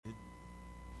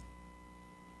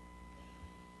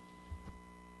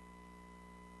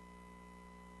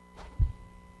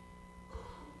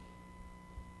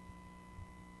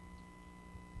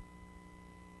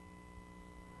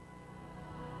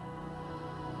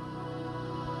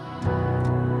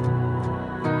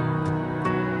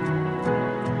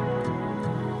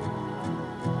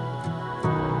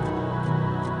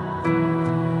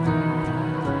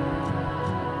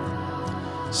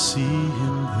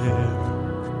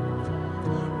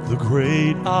the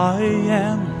great I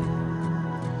am,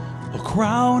 a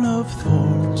crown of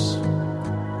thorns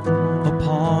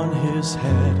upon his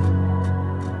head,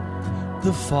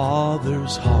 the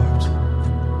Father's heart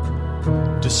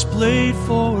displayed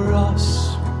for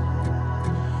us.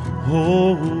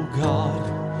 Oh God,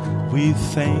 we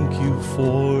thank you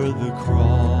for the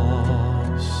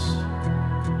cross.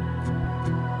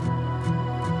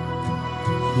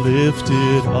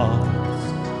 Lifted up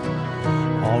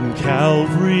on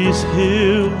Calvary's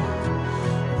hill,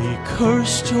 we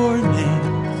cursed your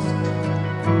name,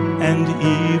 and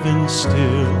even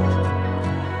still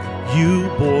you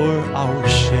bore our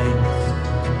shame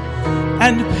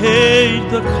and paid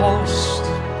the cost.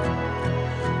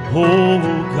 Oh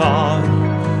God,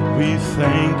 we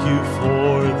thank you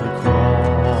for the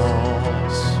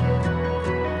cross.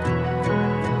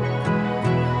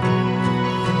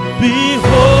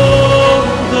 Behold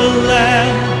the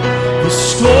Lamb, the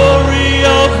story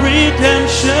of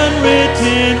redemption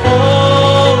written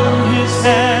on his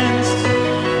hands.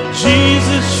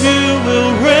 Jesus, you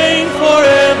will reign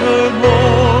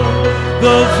forevermore.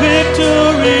 The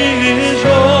victory is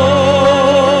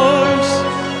yours.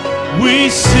 We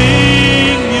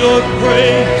sing your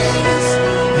praise,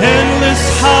 endless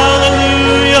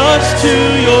hallelujahs to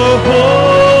your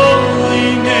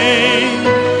holy name.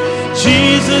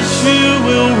 Jesus, you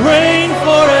will reign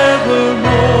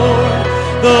forevermore.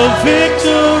 The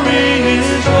victory is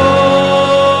yours.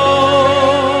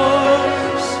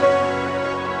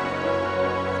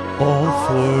 All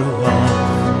for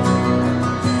love,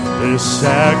 this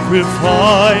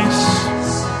sacrifice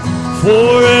for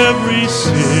every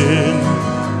sin.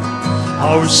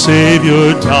 Our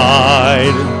Savior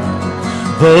died,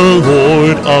 the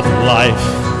Lord of life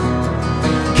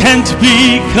can't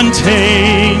be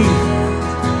contained.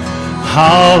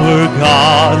 Our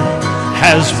God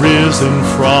has risen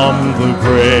from the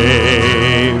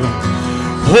grave.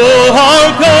 Oh,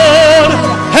 our God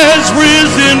has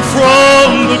risen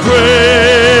from the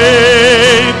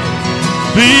grave.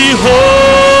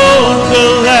 Behold the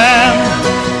Lamb,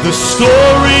 the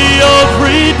story of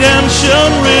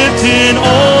redemption written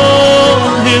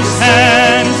on his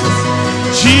hands.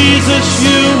 Jesus,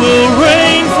 you will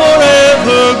reign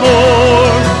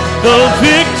forevermore. The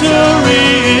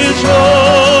victory is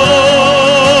yours.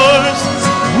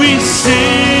 We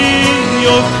sing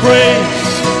your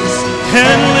praise,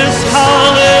 endless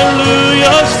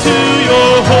hallelujahs to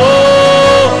your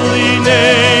holy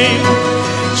name.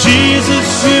 Jesus,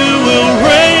 you will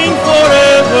reign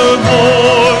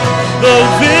forevermore. The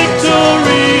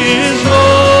victory is yours.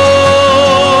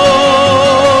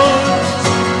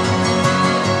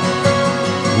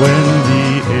 When the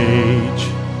age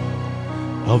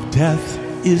of death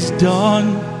is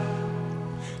done,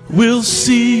 we'll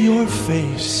see your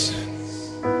face,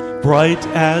 bright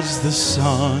as the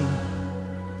sun.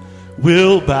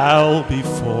 We'll bow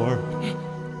before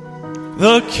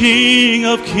the King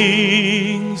of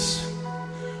Kings.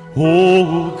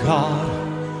 Oh God,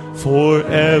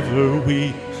 forever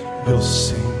we will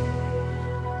sing.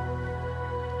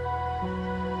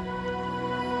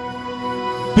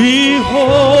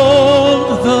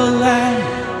 Behold the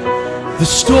Lamb, the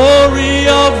story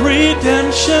of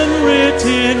redemption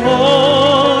written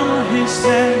on his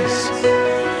hands.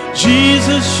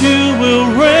 Jesus, you will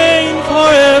reign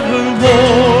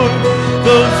forevermore.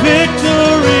 The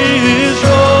victory is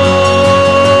yours.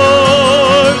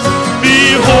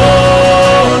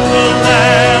 Behold the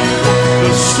Lamb,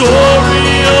 the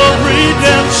story of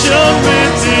redemption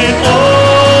written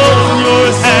on your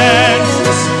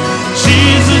hands.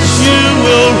 Jesus, you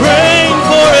will reign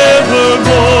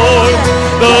forevermore.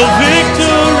 The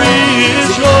victory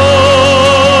is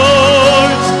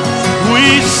yours. We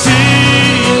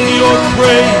sing your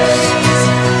praise,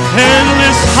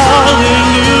 endless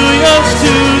hallelujahs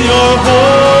to your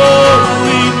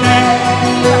holy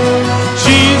name.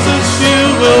 Jesus, you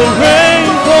will reign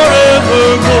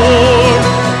forevermore.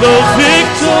 The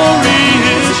victory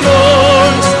is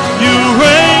yours. You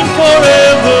reign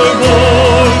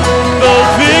forevermore. The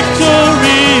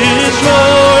victory is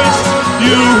yours.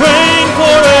 You reign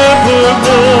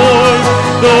forevermore.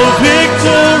 The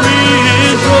victory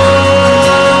is yours.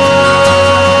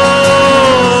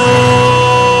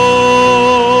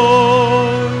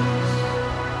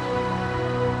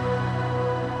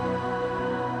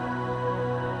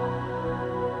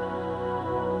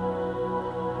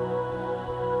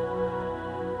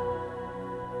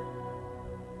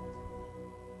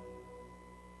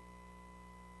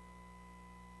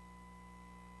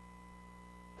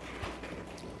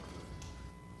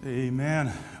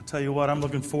 Amen. I'll tell you what, I'm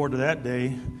looking forward to that day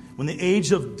when the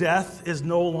age of death is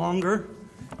no longer.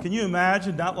 Can you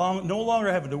imagine no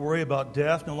longer having to worry about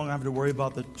death, no longer having to worry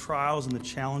about the trials and the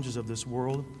challenges of this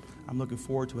world? I'm looking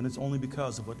forward to it, and it's only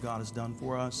because of what God has done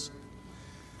for us.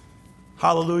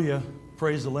 Hallelujah.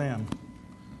 Praise the Lamb.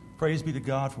 Praise be to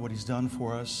God for what He's done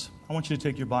for us. I want you to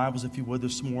take your Bibles, if you would,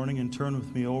 this morning and turn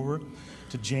with me over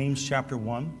to James chapter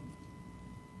 1.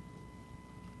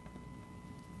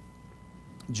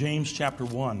 James chapter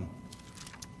 1.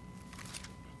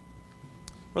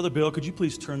 Brother Bill, could you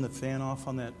please turn the fan off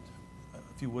on that?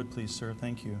 If you would, please, sir.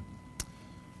 Thank you.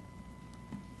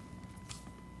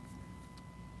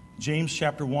 James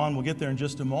chapter 1. We'll get there in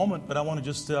just a moment, but I want to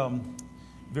just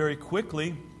very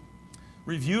quickly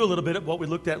review a little bit of what we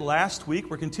looked at last week.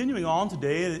 We're continuing on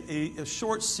today, a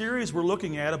short series we're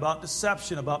looking at about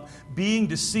deception, about being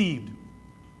deceived.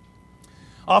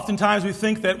 Oftentimes we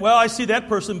think that, well, I see that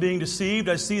person being deceived,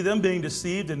 I see them being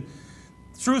deceived, and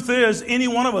the truth is, any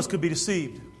one of us could be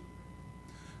deceived.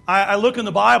 I look in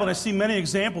the Bible and I see many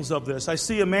examples of this. I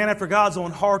see a man after God's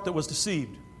own heart that was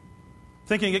deceived,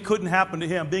 thinking it couldn't happen to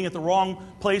him, being at the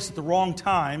wrong place at the wrong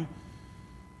time,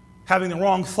 having the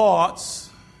wrong thoughts,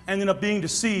 ended up being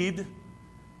deceived,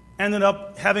 ended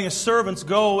up having his servants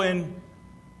go and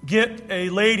get a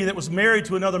lady that was married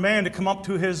to another man to come up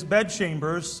to his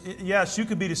bedchambers. Yes, you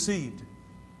could be deceived.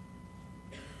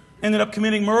 Ended up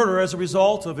committing murder as a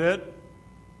result of it.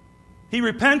 He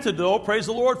repented, though, praise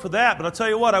the Lord for that. But I'll tell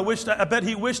you what, I bet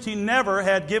he wished he never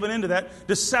had given into that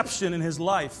deception in his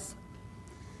life.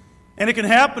 And it can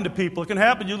happen to people. It can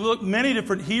happen. You look many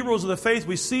different heroes of the faith.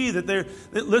 We see that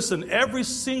listen, every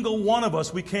single one of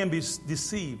us, we can be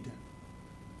deceived.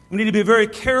 We need to be very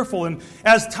careful. And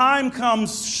as time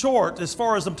comes short, as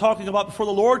far as I'm talking about before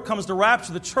the Lord comes to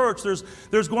rapture the church,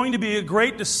 there's going to be a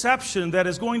great deception that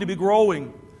is going to be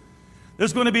growing.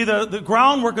 There's going to be the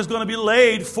groundwork is going to be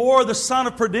laid for the son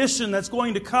of perdition that's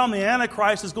going to come. The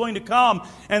Antichrist is going to come.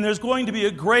 And there's going to be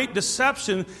a great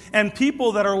deception. And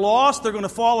people that are lost, they're going to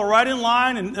follow right in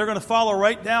line. And they're going to follow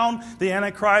right down the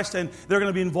Antichrist. And they're going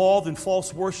to be involved in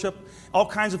false worship. All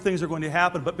kinds of things are going to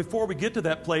happen. But before we get to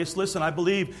that place, listen, I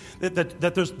believe that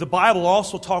the Bible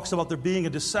also talks about there being a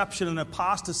deception and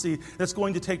apostasy that's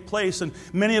going to take place. And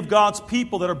many of God's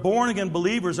people that are born-again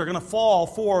believers are going to fall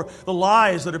for the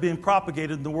lies that are being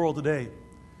propagated in the world today.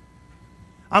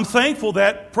 I'm thankful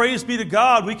that, praise be to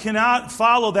God, we cannot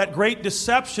follow that great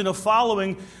deception of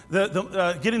following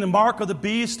getting the mark of the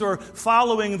beast or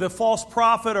following the false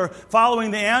prophet or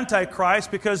following the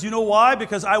Antichrist, because you know why?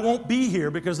 Because I won't be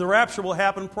here, because the rapture will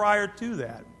happen prior to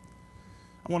that.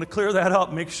 I want to clear that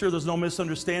up, make sure there's no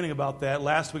misunderstanding about that.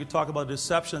 Last week we talked about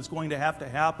deception that's going to have to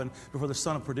happen before the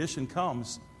son of perdition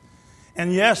comes.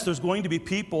 And yes, there's going to be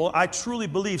people, I truly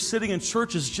believe, sitting in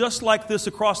churches just like this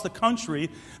across the country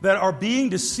that are being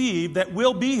deceived, that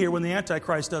will be here when the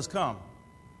Antichrist does come.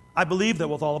 I believe that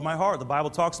with all of my heart. The Bible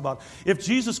talks about if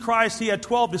Jesus Christ, He had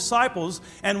 12 disciples,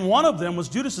 and one of them was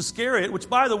Judas Iscariot, which,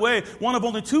 by the way, one of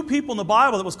only 2 people in the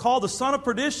Bible that was called the son of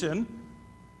perdition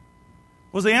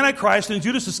was the Antichrist and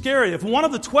Judas Iscariot. If one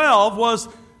of the 12 was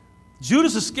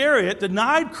Judas Iscariot,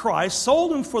 denied Christ,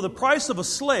 sold Him for the price of a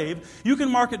slave, you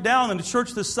can mark it down in a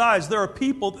church this size. There are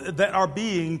people that are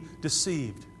being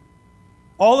deceived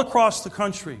all across the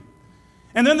country.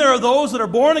 And then there are those that are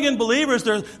born-again believers.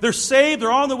 They're saved.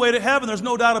 They're on their way to heaven. There's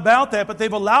no doubt about that. But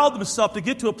they've allowed themselves to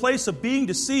get to a place of being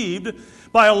deceived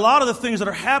by a lot of the things that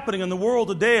are happening in the world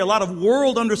today, a lot of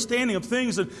world understanding of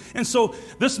things. And so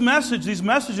these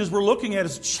messages we're looking at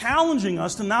is challenging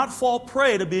us to not fall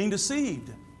prey to being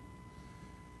deceived.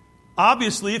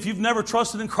 Obviously, if you've never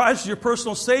trusted in Christ as your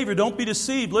personal Savior, don't be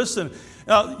deceived. Listen,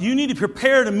 you need to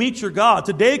prepare to meet your God.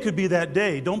 Today could be that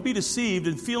day. Don't be deceived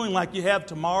in feeling like you have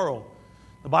tomorrow.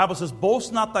 The Bible says,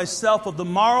 boast not thyself of the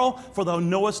morrow, for thou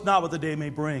knowest not what the day may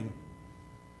bring.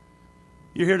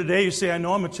 You're here today, you say, I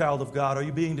know I'm a child of God. Are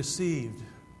you being deceived?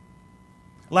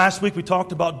 Last week we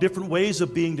talked about different ways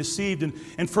of being deceived. And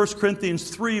in 1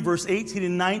 Corinthians 3, verse 18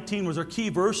 and 19 was our key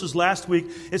verses last week.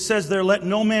 It says there, let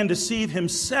no man deceive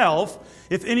himself.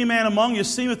 If any man among you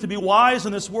seemeth to be wise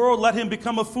in this world, let him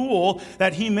become a fool,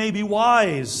 that he may be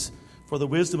wise. For the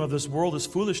wisdom of this world is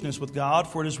foolishness with God,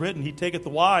 for it is written, He taketh the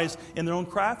wise in their own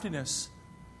craftiness.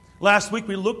 Last week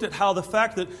we looked at how the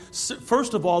fact that,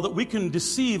 first of all, that we can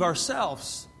deceive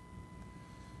ourselves.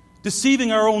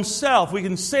 Deceiving our own self. We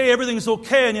can say everything's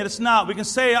okay, and yet it's not. We can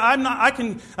say, I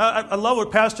love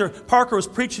what Pastor Parker was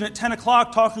preaching at 10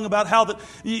 o'clock, talking about how that,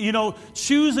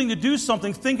 choosing to do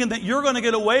something, thinking that you're going to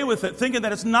get away with it, thinking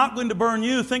that it's not going to burn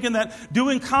you, thinking that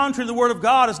doing contrary to the Word of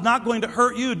God is not going to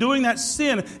hurt you, doing that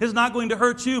sin is not going to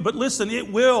hurt you. But listen,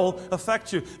 it will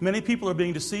affect you. Many people are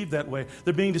being deceived that way.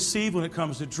 They're being deceived when it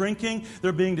comes to drinking.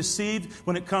 They're being deceived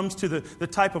when it comes to the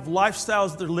type of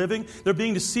lifestyles that they're living. They're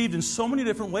being deceived in so many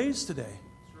different ways today.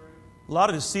 A lot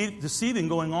of deceiving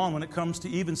going on when it comes to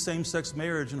even same-sex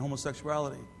marriage and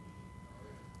homosexuality.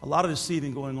 A lot of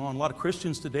deceiving going on. A lot of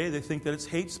Christians today, they think that it's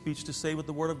hate speech to say what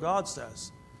the Word of God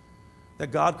says.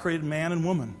 That God created man and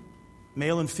woman.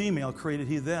 Male and female created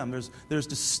He them. There's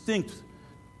distinct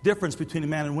difference between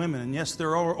man and women. And yes,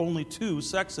 there are only two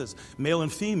sexes, male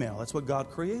and female. That's what God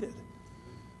created.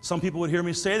 Some people would hear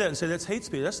me say that and say, that's hate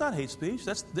speech. That's not hate speech.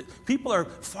 People are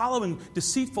following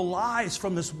deceitful lies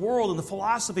from this world and the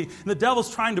philosophy. And the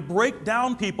devil's trying to break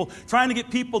down people, trying to get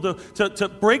people to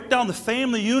break down the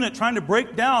family unit, trying to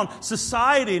break down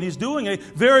society. And he's doing a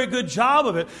very good job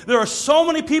of it. There are so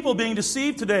many people being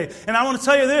deceived today. And I want to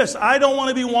tell you this, I don't want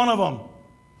to be one of them.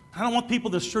 I don't want people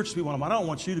in this church to be one of them. I don't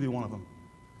want you to be one of them.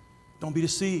 Don't be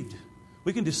deceived.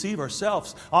 We can deceive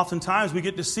ourselves. Oftentimes we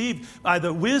get deceived by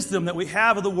the wisdom that we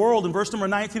have of the world. In verse number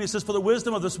 19 it says, for the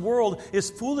wisdom of this world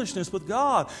is foolishness with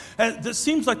God. And it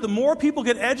seems like the more people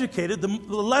get educated, the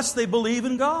less they believe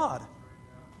in God.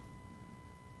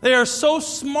 They are so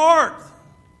smart,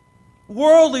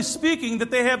 worldly speaking, that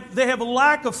they have a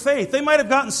lack of faith. They might have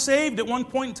gotten saved at one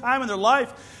point in time in their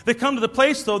life. They come to the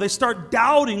place, though, they start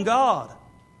doubting God.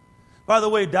 By the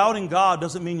way, doubting God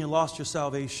doesn't mean you lost your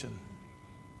salvation.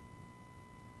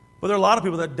 But there are a lot of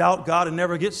people that doubt God and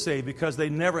never get saved because they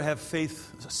never have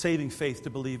faith, saving faith to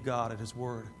believe God at His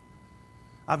Word.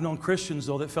 I've known Christians,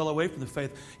 though, that fell away from the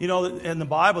faith. In the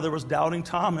Bible, there was doubting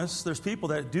Thomas. There's people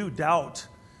that do doubt.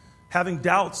 Having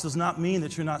doubts does not mean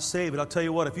that you're not saved. But I'll tell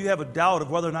you what, if you have a doubt of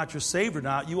whether or not you're saved or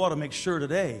not, you ought to make sure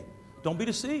today. Don't be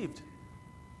deceived.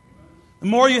 The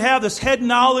more you have this head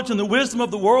knowledge and the wisdom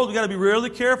of the world, you've got to be really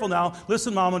careful now.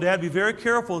 Listen, Mom and Dad, be very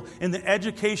careful in the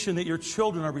education that your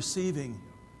children are receiving.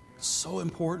 It's so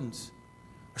important.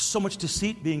 There's so much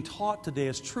deceit being taught today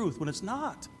as truth when it's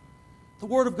not. The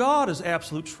Word of God is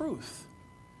absolute truth.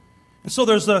 And so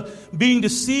there's the being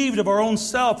deceived of our own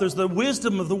self. There's the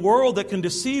wisdom of the world that can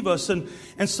deceive us. And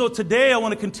so today I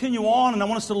want to continue on and I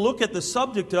want us to look at the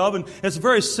subject of, and it's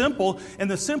very simple, and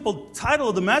the simple title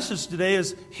of the message today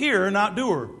is Hear, Not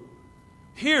Doer.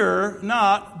 Hear,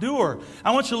 not doer.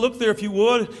 I want you to look there if you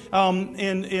would,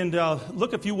 and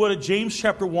look if you would at James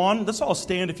chapter 1. Let's all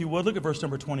stand if you would. Look at verse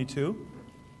number 22.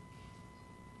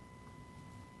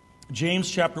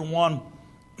 James chapter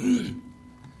 1,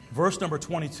 verse number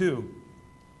 22.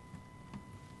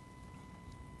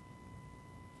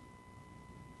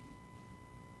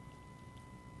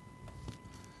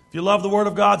 If you love the Word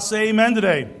of God, say amen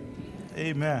today.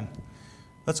 Amen.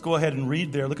 Let's go ahead and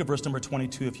read there. Look at verse number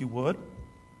 22 if you would.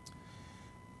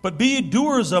 But be ye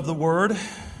doers of the word,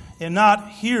 and not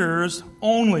hearers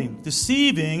only,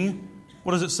 deceiving,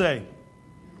 what does it say?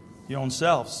 Your own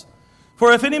selves.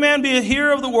 For if any man be a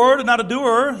hearer of the word and not a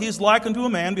doer, he is like unto a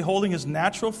man beholding his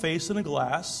natural face in a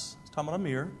glass. He's talking about a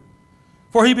mirror.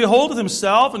 For he beholdeth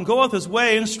himself, and goeth his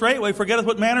way, and straightway forgetteth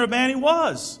what manner of man he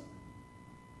was.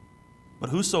 But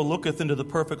whoso looketh into the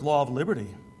perfect law of liberty,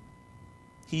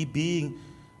 he being,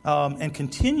 and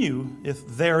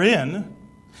continueth therein,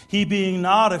 he being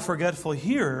not a forgetful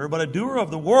hearer, but a doer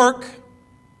of the work,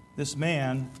 this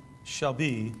man shall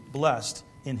be blessed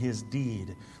in his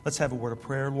deed. Let's have a word of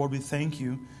prayer. Lord, we thank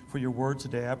you for your word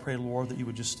today. I pray, Lord, that you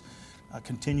would just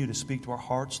continue to speak to our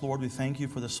hearts. Lord, we thank you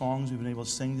for the songs we've been able to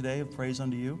sing today of praise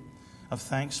unto you, of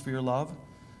thanks for your love.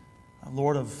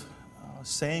 Lord, of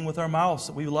saying with our mouths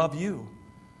that we love you.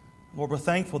 Lord, we're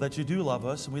thankful that you do love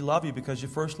us, and we love you because you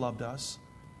first loved us.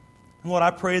 And Lord,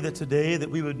 I pray that today that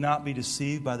we would not be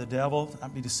deceived by the devil,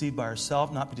 not be deceived by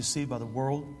ourselves, not be deceived by the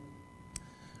world.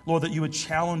 Lord, that you would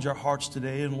challenge our hearts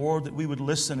today, and Lord, that we would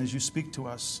listen as you speak to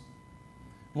us.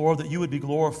 Lord, that you would be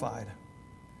glorified.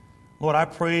 Lord, I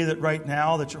pray that right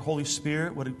now that your Holy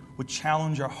Spirit would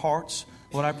challenge our hearts.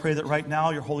 Lord, I pray that right now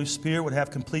your Holy Spirit would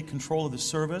have complete control of the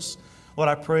service. Lord,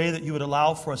 I pray that you would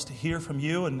allow for us to hear from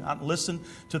you and not listen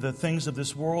to the things of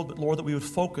this world, but Lord, that we would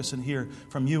focus and hear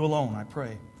from you alone, I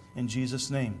pray. In Jesus'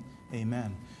 name,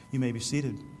 amen. You may be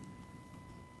seated.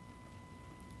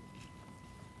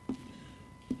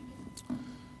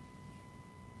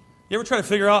 You ever try to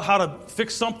figure out how to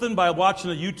fix something by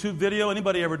watching a YouTube video?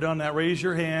 Anybody ever done that? Raise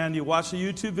your hand. You watched a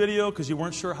YouTube video because you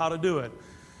weren't sure how to do it.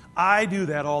 I do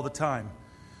that all the time.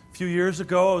 A few years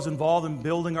ago, I was involved in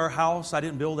building our house. I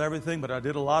didn't build everything, but I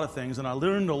did a lot of things, and I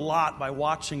learned a lot by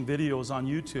watching videos on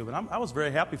YouTube, and I was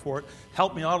very happy for it.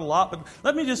 Helped me out a lot. But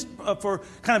let me just, for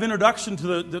kind of introduction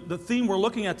to the theme we're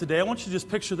looking at today, I want you to just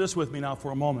picture this with me now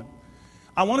for a moment.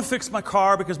 I want to fix my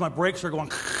car because my brakes are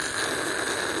going.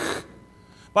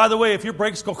 By the way, if your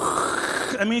brakes go,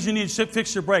 that means you need to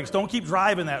fix your brakes. Don't keep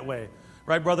driving that way.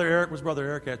 Right, Brother Eric? Where's Brother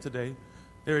Eric at today?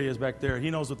 There he is back there. He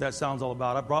knows what that sounds all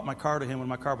about. I brought my car to him when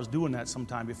my car was doing that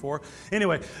sometime before.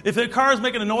 Anyway, if the car is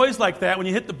making a noise like that when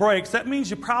you hit the brakes, that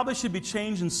means you probably should be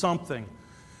changing something.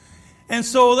 And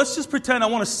so let's just pretend I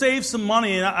want to save some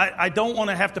money, and I don't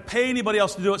want to have to pay anybody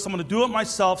else to do it, so I'm going to do it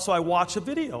myself, so I watch a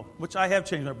video, which I have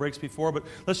changed my brakes before, but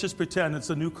let's just pretend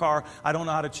it's a new car. I don't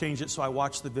know how to change it, so I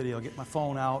watch the video. I get my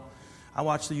phone out. I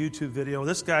watch the YouTube video.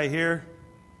 This guy here,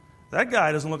 that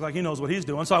guy doesn't look like he knows what he's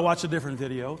doing, so I watch a different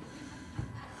video.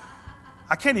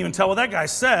 I can't even tell what that guy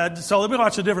said, so let me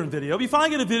watch a different video. If you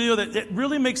finally get a video that it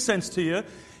really makes sense to you,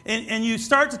 and you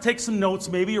start to take some notes,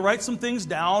 maybe you write some things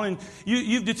down, and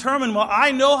you've determined, well,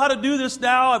 I know how to do this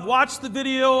now. I've watched the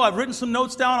video. I've written some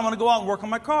notes down. I'm going to go out and work on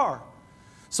my car.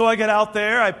 So I get out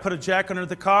there. I put a jack under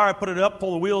the car. I put it up,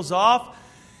 pull the wheels off,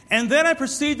 and then I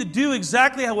proceed to do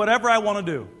exactly whatever I want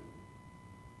to do.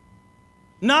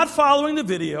 Not following the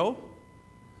video,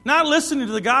 not listening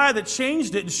to the guy that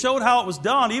changed it and showed how it was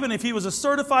done, even if he was a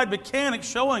certified mechanic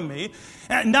showing me,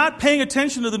 and not paying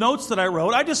attention to the notes that I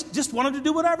wrote. I just wanted to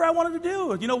do whatever I wanted to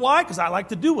do. You know why? Because I like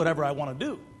to do whatever I want to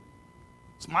do.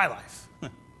 It's my life.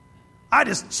 I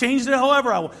just changed it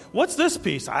however I want. What's this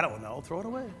piece? I don't know. Throw it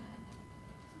away.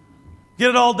 Get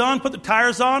it all done, put the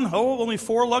tires on. Oh, only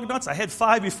 4 lug nuts? I had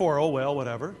 5 before. Oh, well,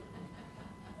 whatever.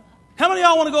 How many of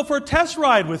y'all want to go for a test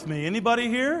ride with me? Anybody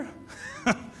here?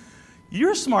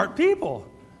 You're smart people.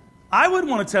 I wouldn't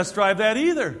want to test drive that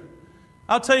either.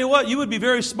 I'll tell you what, you would be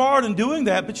very smart in doing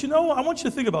that, but you know, I want you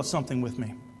to think about something with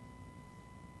me.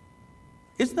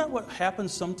 Isn't that what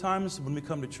happens sometimes when we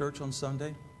come to church on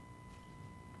Sunday?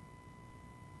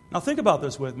 Now think about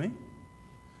this with me.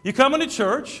 You come into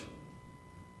church.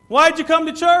 Why'd you come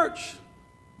to church?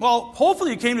 Well,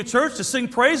 hopefully you came to church to sing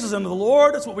praises unto the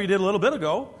Lord. That's what we did a little bit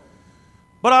ago.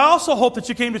 But I also hope that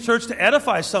you came to church to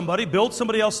edify somebody, build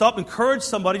somebody else up, encourage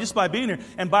somebody just by being here.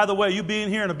 And by the way, you being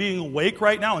here and being awake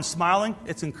right now and smiling,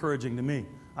 it's encouraging to me,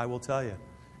 I will tell you.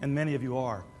 And many of you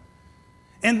are.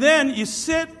 And then you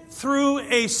sit through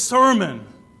a sermon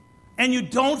and you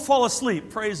don't fall asleep.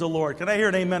 Praise the Lord. Can I hear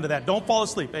an amen to that? Don't fall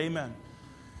asleep. Amen.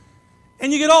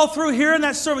 And you get all through hearing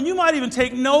that sermon. You might even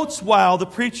take notes while the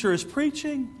preacher is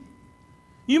preaching.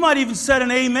 You might even said an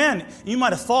amen. You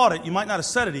might have thought it. You might not have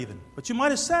said it even. But you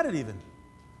might have said it even.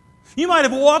 You might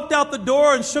have walked out the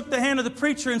door and shook the hand of the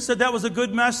preacher and said that was a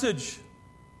good message.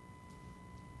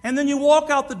 And then you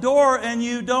walk out the door and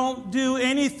you don't do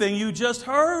anything you just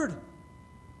heard.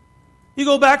 You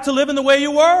go back to living the way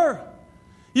you were.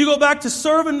 You go back to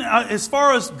serving as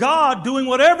far as God, doing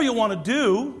whatever you want to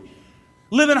do,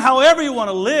 living however you want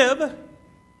to live.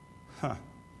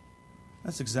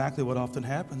 That's exactly what often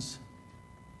happens.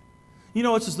 You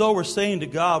know, it's as though we're saying to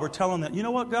God, we're telling that, you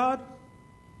know what, God?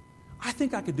 I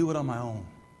think I could do it on my own.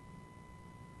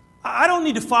 I don't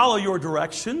need to follow your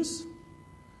directions.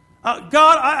 God,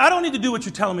 I don't need to do what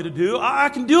you're telling me to do. I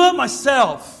can do it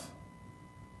myself.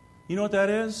 You know what that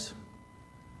is?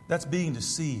 That's being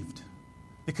deceived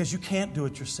because you can't do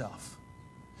it yourself.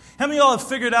 How many of y'all have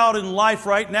figured out in life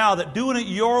right now that doing it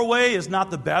your way is not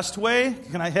the best way?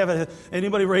 Can I have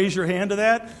anybody raise your hand to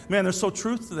that? Man, there's so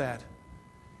truth to that.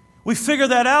 We figure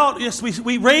that out. Yes,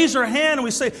 we raise our hand and we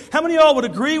say, how many of y'all would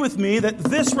agree with me that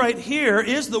this right here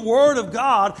is the Word of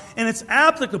God and it's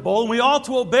applicable and we ought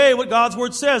to obey what God's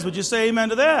Word says? Would you say amen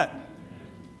to that?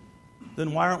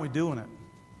 Then why aren't we doing it?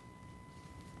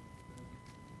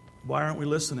 Why aren't we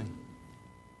listening?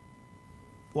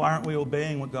 Why aren't we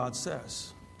obeying what God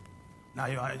says? Now,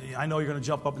 I know you're going to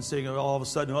jump up and say all of a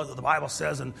sudden, the Bible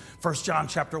says in 1 John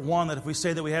chapter 1 that if we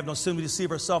say that we have no sin, we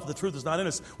deceive ourselves, the truth is not in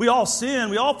us. We all sin.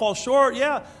 We all fall short.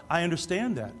 Yeah, I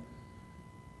understand that.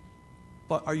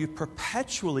 But are you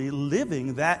perpetually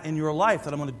living that in your life,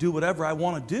 that I'm going to do whatever I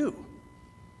want to do?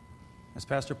 As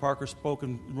Pastor Parker spoke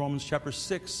in Romans chapter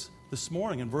 6 this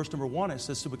morning, in verse number 1, it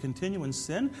says, "So we continue in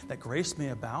sin, that grace may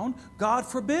abound? God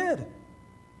forbid."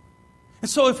 And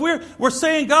so if we're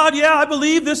saying, God, yeah, I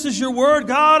believe this is your word.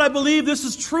 God, I believe this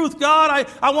is truth. God,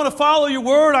 I want to follow your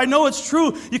word. I know it's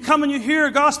true. You come and you hear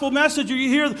a gospel message or you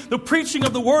hear the preaching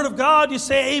of the word of God. You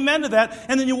say amen to that.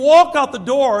 And then you walk out the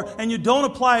door and you don't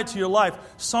apply it to your life.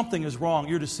 Something is wrong.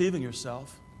 You're deceiving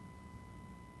yourself.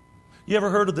 You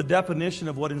ever heard of the definition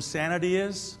of what insanity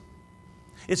is?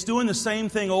 It's doing the same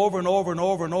thing over and over and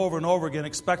over and over and over again,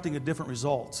 expecting a different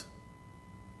result.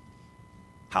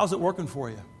 How's it working for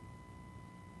you?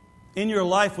 In your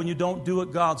life, when you don't do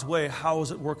it God's way, how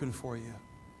is it working for you?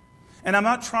 And I'm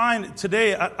not trying,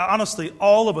 today, honestly,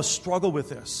 all of us struggle with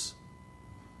this.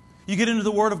 You get into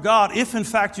the Word of God, if in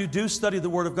fact you do study the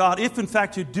Word of God, if in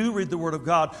fact you do read the Word of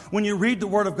God, when you read the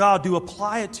Word of God, do you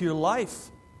apply it to your life?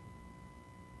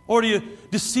 Or do you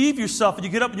deceive yourself and you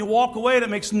get up and you walk away and it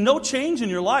makes no change in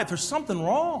your life? There's something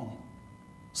wrong.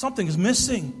 Something is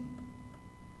missing.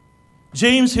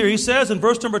 James here, he says in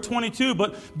verse number 22,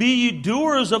 "But be ye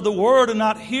doers of the word and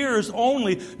not hearers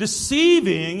only,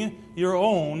 deceiving your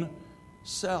own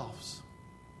selves."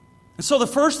 And so the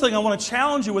first thing I want to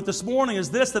challenge you with this morning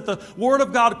is this, that the Word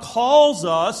of God calls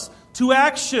us to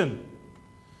action.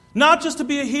 Not just to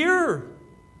be a hearer.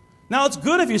 Now, it's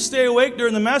good if you stay awake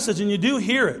during the message and you do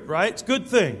hear it, right? It's a good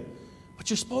thing. But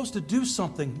you're supposed to do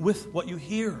something with what you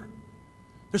hear.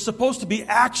 There's supposed to be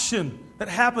action that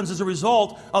happens as a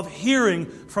result of hearing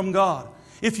from God.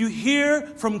 If you hear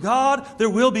from God, there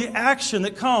will be action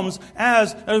that comes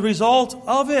as a result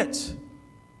of it.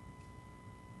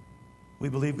 We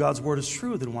believe God's Word is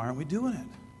true, then why aren't we doing it?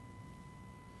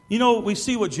 You know, we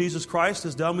see what Jesus Christ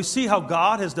has done. We see how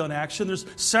God has done action. There's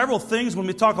several things when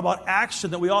we talk about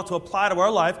action that we ought to apply to our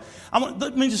life.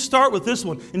 Let me just start with this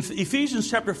one. In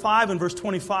Ephesians chapter 5 and verse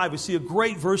 25, we see a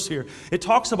great verse here. It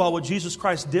talks about what Jesus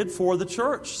Christ did for the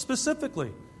church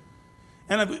specifically.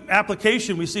 And an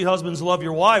application, we see husbands love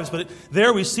your wives, but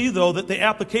there we see, though, that the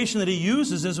application that he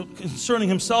uses is concerning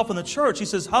himself and the church. He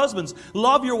says, "Husbands,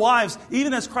 love your wives,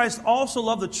 even as Christ also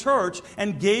loved the church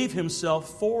and gave himself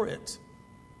for it."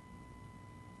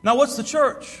 Now, what's the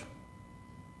church?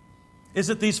 Is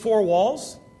it these four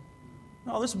walls?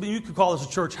 No, you could call this a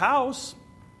church house.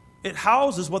 It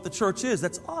houses what the church is.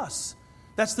 That's us.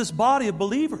 That's this body of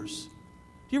believers.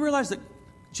 Do you realize that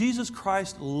Jesus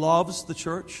Christ loves the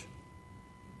church?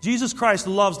 Jesus Christ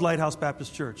loves Lighthouse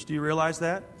Baptist Church. Do you realize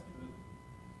that?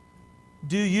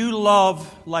 Do you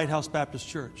love Lighthouse Baptist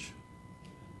Church?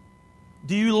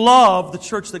 Do you love the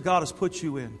church that God has put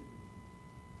you in?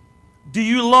 Do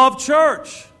you love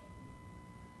church?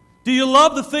 Do you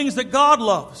love the things that God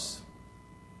loves?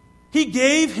 He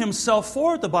gave himself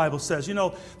for it, the Bible says. You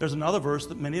know, there's another verse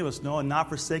that many of us know, "And not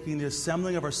forsaking the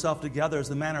assembling of ourselves together as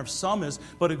the manner of some is,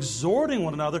 but exhorting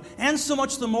one another, and so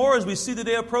much the more as we see the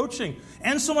day approaching."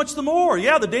 And so much the more.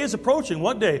 Yeah, the day is approaching.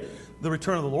 What day? The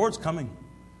return of the Lord's coming.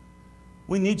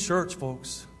 We need church,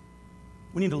 folks.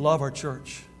 We need to love our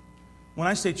church. When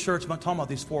I say church, I'm not talking about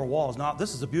these four walls. Now,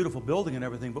 this is a beautiful building and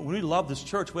everything, but when we love this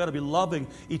church, we ought to be loving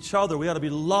each other. We ought to be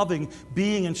loving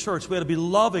being in church. We ought to be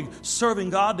loving serving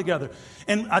God together.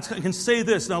 And I can say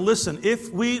this. Now, listen. If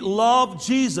we love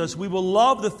Jesus, we will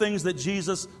love the things that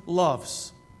Jesus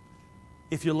loves.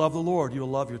 If you love the Lord, you will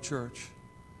love your church.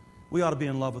 We ought to be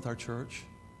in love with our church.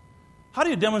 How do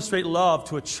you demonstrate love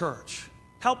to a church?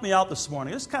 Help me out this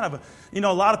morning. It's kind of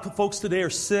a lot of folks today are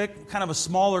sick, kind of a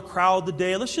smaller crowd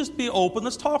today. Let's just be open.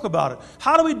 Let's talk about it.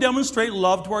 How do we demonstrate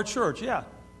love to our church?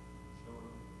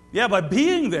 Yeah, by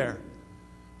being there.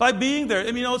 By being there.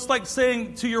 I mean, it's like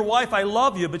saying to your wife, "I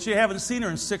love you," but you haven't seen her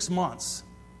in 6 months.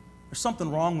 There's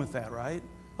something wrong with that, right?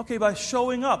 Okay, by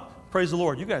showing up. Praise the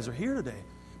Lord. You guys are here today.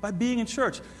 By being in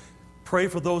church. Pray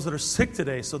for those that are sick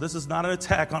today. So this is not an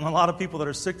attack on a lot of people that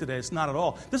are sick today. It's not at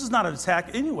all. This is not an attack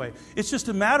anyway. It's just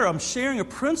a matter, I'm sharing a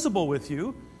principle with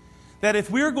you, that if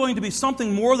we're going to be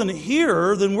something more than a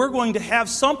hearer, then we're going to have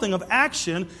something of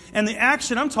action, and the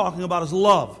action I'm talking about is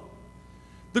love.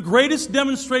 The greatest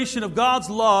demonstration of God's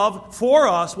love for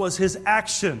us was His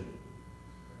action.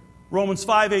 Romans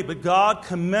 5:8, "But God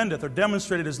commendeth," or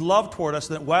demonstrated His love toward us,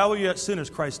 that while we were yet sinners,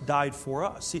 Christ died for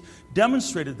us. He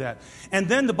demonstrated that. And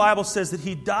then the Bible says that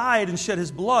He died and shed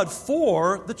His blood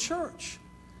for the church.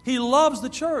 He loves the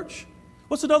church.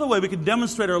 What's another way we can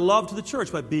demonstrate our love to the church?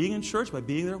 By being in church, by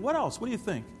being there. What else? What do you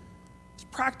think? It's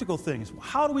practical things.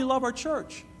 How do we love our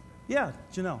church? Yeah,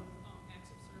 Janelle.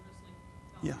 Acts of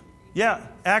service, Yeah,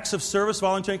 acts of service,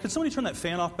 volunteering. Can somebody turn that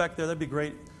fan off back there? That'd be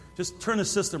great. Just turn the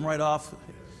system right off.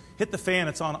 Hit the fan,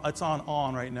 it's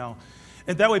on right now.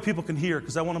 And that way people can hear,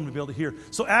 because I want them to be able to hear.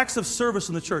 So acts of service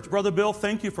in the church. Brother Bill,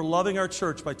 thank you for loving our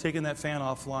church by taking that fan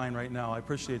offline right now. I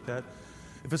appreciate that.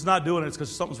 If it's not doing it, it's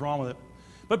because something's wrong with it.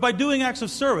 But by doing acts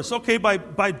of service, okay,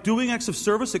 by doing acts of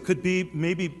service, it could be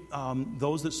maybe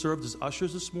those that served as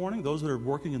ushers this morning, those that are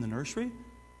working in the nursery.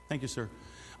 Thank you, sir.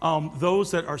 Those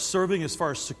that are serving as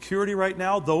far as security right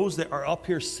now, those that are up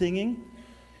here singing.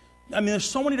 I mean, there's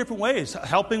so many different ways.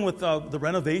 Helping with the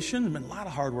renovation, there's been a lot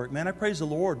of hard work. Man, I praise the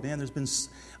Lord, man.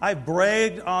 I've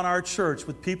bragged on our church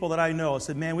with people that I know. I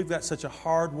said, man, we've got such a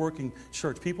hard-working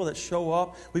church. People that show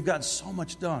up, we've gotten so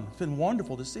much done. It's been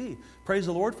wonderful to see. Praise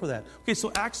the Lord for that. Okay,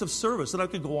 so acts of service, and I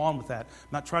could go on with that. I'm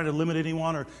not trying to limit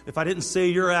anyone, or if I didn't say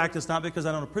your act, it's not because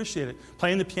I don't appreciate it.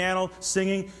 Playing the piano,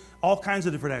 singing, all kinds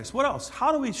of different acts. What else?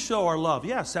 How do we show our love?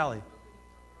 Yeah, Sally.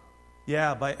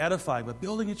 Yeah, by edifying, by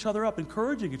building each other up,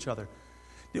 encouraging each other.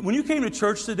 When you came to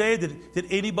church today, did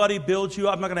anybody build you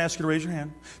up? I'm not going to ask you to raise your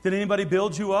hand. Did anybody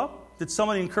build you up? Did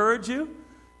somebody encourage you?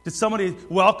 Did somebody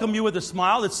welcome you with a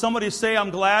smile? Did somebody say, I'm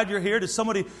glad you're here? Did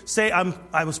somebody say,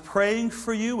 I was praying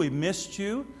for you, we missed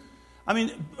you? I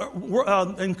mean, we're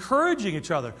encouraging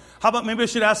each other. How about, maybe I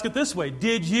should ask it this way.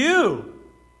 Did you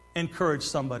encourage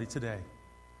somebody today?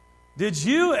 Did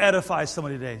you edify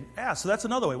somebody today? Yeah, so that's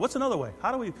another way. What's another way?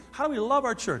 How do we love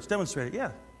our church? Demonstrate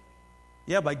it.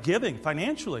 Yeah, by giving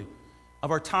financially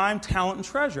of our time, talent, and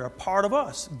treasure, a part of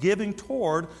us, giving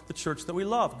toward the church that we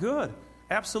love. Good,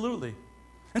 absolutely.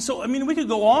 And so, I mean, we could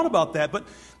go on about that, but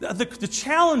the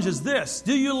challenge is this.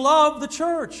 Do you love the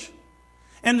church?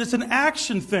 And it's an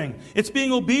action thing. It's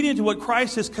being obedient to what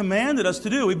Christ has commanded us to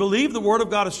do. We believe the Word of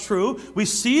God is true. We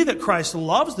see that Christ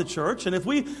loves the church. And if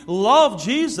we love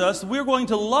Jesus, we're going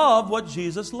to love what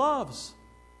Jesus loves.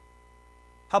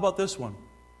 How about this one?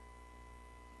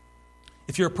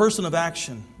 If you're a person of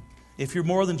action, if you're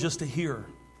more than just a hearer,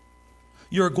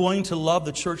 you're going to love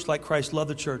the church like Christ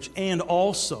loved the church. And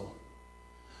also,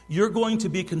 you're going to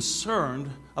be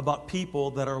concerned about people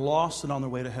that are lost and on their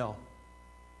way to hell.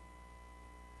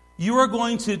 You are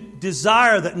going to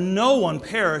desire that no one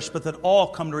perish, but that all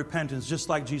come to repentance, just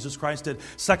like Jesus Christ did.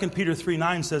 2 Peter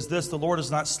 3:9 says this, the Lord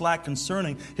is not slack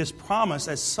concerning His promise,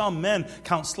 as some men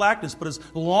count slackness, but is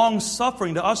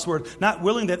long-suffering to usward, not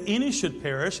willing that any should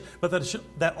perish, but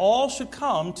that all should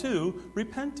come to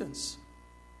repentance.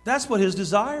 That's what His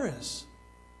desire is.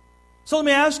 So let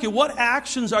me ask you, what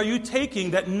actions are you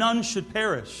taking that none should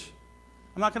perish?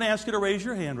 I'm not going to ask you to raise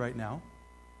your hand right now.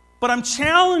 But I'm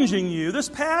challenging you this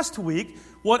past week,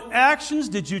 what actions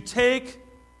did you take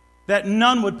that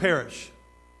none would perish?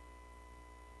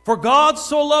 For God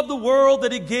so loved the world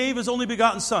that He gave His only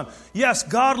begotten Son. Yes,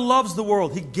 God loves the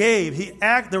world. He gave.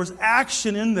 There was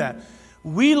action in that.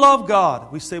 We love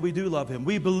God. We say we do love Him.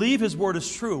 We believe His Word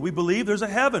is true. We believe there's a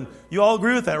heaven. You all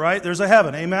agree with that, right? There's a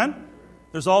heaven. Amen?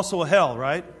 There's also a hell,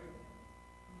 right?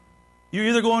 You're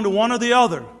either going to one or the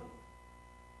other.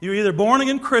 You're either born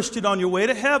again Christian on your way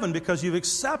to heaven because you've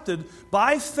accepted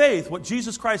by faith what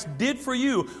Jesus Christ did for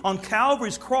you on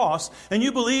Calvary's cross, and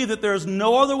you believe that there is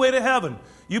no other way to heaven.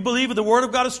 You believe that the Word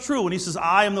of God is true, and He says,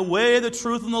 I am the way, the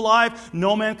truth, and the life.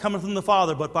 No man cometh from the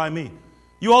Father but by me.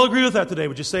 You all agree with that today?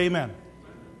 Would you say amen?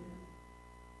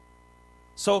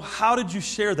 So how did you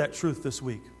share that truth this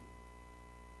week?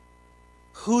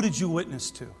 Who did you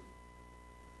witness to?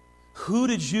 Who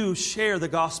did you share the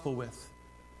gospel with?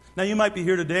 Now, you might be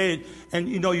here today and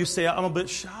you say, I'm a bit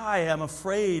shy, I'm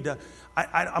afraid,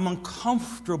 I'm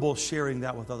uncomfortable sharing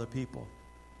that with other people.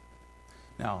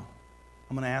 Now,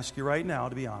 I'm going to ask you right now,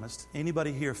 to be honest,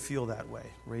 anybody here feel that way?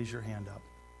 Raise your hand up.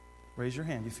 Raise your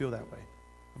hand, you feel that way.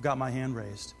 I've got my hand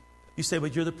raised. You say,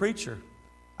 but you're the preacher.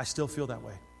 I still feel that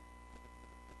way.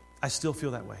 I still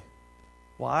feel that way.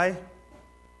 Why?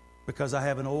 Because I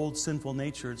have an old sinful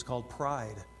nature. It's called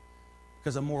pride.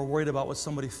 Because I'm more worried about what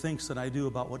somebody thinks than I do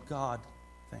about what God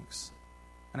thinks.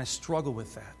 And I struggle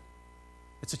with that.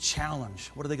 It's a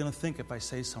challenge. What are they going to think if I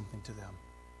say something to them?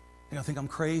 They're going to think I'm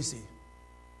crazy.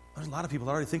 There's a lot of people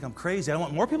that already think I'm crazy. I don't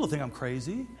want more people to think I'm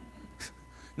crazy.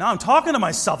 Now I'm talking to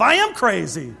myself. I am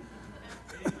crazy.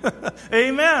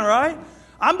 Amen, right?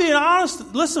 I'm being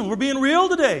honest. Listen, we're being real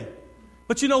today.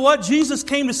 But you know what? Jesus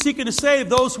came to seek and to save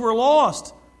those who are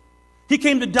lost. He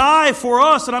came to die for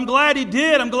us, and I'm glad He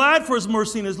did. I'm glad for His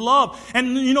mercy and His love.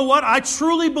 And you know what? I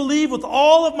truly believe with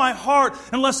all of my heart,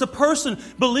 unless a person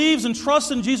believes and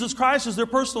trusts in Jesus Christ as their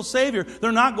personal Savior,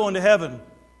 they're not going to heaven.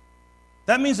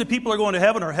 That means that people are going to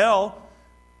heaven or hell.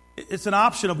 It's an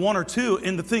option of one or two,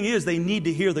 and the thing is, they need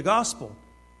to hear the gospel.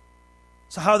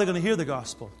 So how are they going to hear the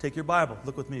gospel? Take your Bible.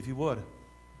 Look with me if you would.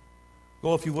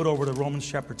 Go, if you would, over to Romans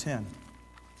chapter 10.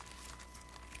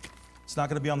 It's not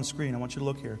going to be on the screen. I want you to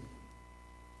look here.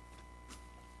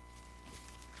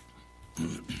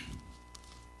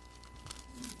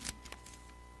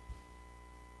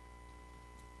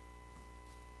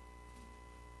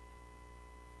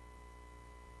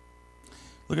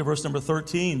 Look at verse number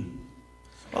 13.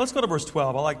 Well, let's go to verse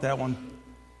 12. I like that one.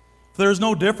 For there is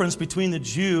no difference between the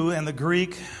Jew and the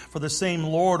Greek, for the same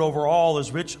Lord over all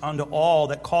is rich unto all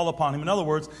that call upon Him. In other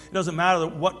words, it doesn't matter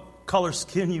what color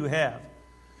skin you have.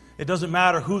 It doesn't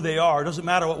matter who they are. It doesn't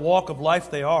matter what walk of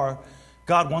life they are.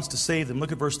 God wants to save them.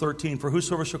 Look at verse 13. For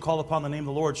whosoever shall call upon the name of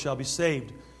the Lord shall be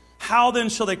saved. How then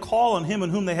shall they call on him in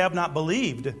whom they have not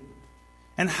believed?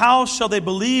 And how shall they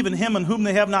believe in him in whom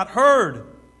they have not heard?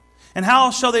 And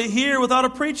how shall they hear without a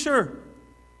preacher?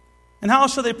 And how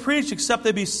shall they preach except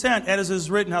they be sent? And as it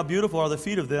is written, how beautiful are the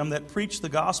feet of them that preach the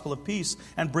gospel of peace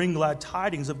and bring glad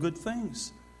tidings of good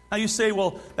things. Now you say,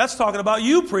 well, that's talking about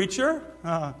you, preacher.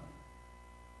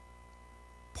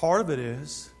 Part of it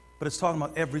is, but it's talking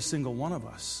about every single one of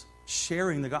us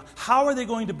sharing the gospel. How are they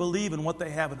going to believe in what they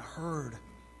haven't heard?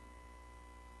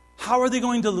 How are they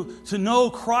going to know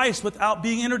Christ without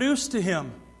being introduced to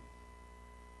Him?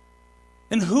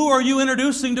 And who are you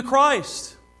introducing to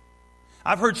Christ?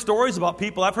 I've heard stories about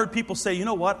people. I've heard people say, you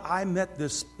know what? I met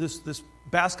this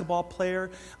basketball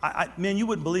player. Man, you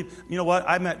wouldn't believe. You know what?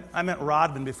 I met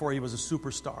Rodman before he was a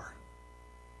superstar.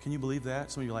 Can you believe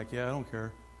that? Some of you are like, yeah, I don't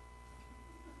care.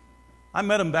 I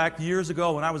met him back years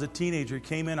ago when I was a teenager. He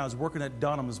came in. I was working at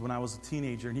Dunham's when I was a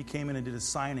teenager, and he came in and did his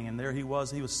signing, and there he was.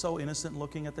 He was so innocent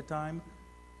looking at the time.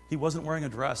 He wasn't wearing a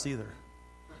dress either.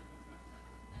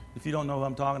 If you don't know who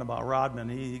I'm talking about, Rodman,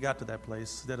 he got to that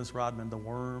place. Dennis Rodman, the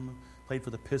Worm, played for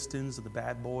the Pistons, the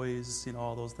Bad Boys,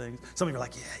 all those things. Some of you are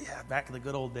like, yeah, back in the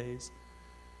good old days.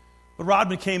 But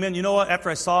Rodman came in. You know what? After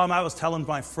I saw him, I was telling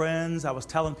my friends, I was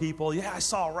telling people, yeah, I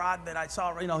saw Rodman.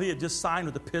 He had just signed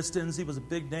with the Pistons. He was a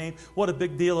big name. What a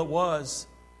big deal it was.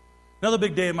 Another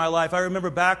big day in my life, I remember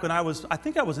back when I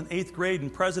think I was in 8th grade,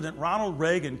 and President Ronald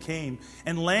Reagan came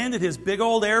and landed his big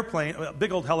old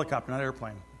helicopter, not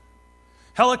airplane,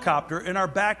 helicopter in our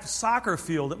back soccer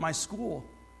field at my school.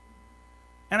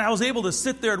 And I was able to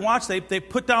sit there and watch. They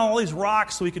put down all these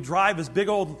rocks so he could drive his big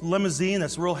old limousine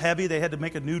that's real heavy. They had to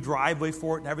make a new driveway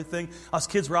for it and everything. Us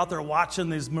kids were out there watching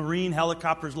these Marine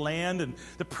helicopters land, and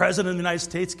the President of the United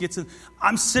States gets in.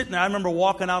 I'm sitting there. I remember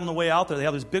walking out on the way out there. They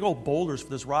have these big old boulders for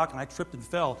this rock, and I tripped and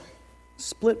fell.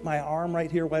 Split my arm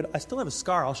right here. I still have a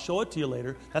scar. I'll show it to you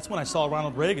later. That's when I saw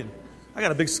Ronald Reagan. I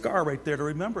got a big scar right there to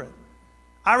remember it.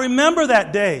 I remember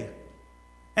that day.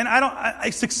 And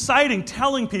it's exciting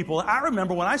telling people. I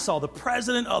remember when I saw the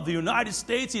President of the United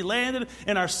States. He landed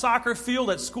in our soccer field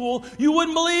at school. You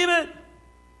wouldn't believe it.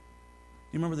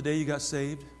 You remember the day you got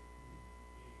saved?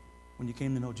 When you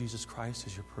came to know Jesus Christ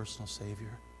as your personal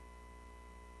Savior?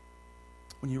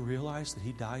 When you realized that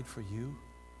He died for you?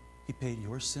 He paid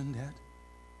your sin debt?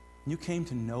 And you came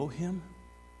to know Him?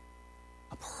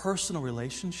 A personal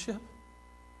relationship?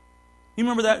 You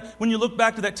remember that when you look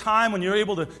back to that time when you're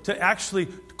able to actually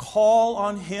call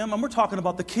on Him? And we're talking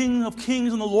about the King of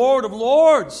Kings and the Lord of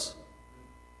Lords.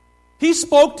 He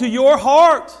spoke to your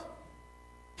heart.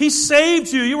 He saved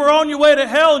you. You were on your way to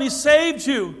hell and He saved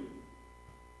you.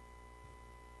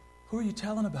 Who are you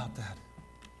telling about that?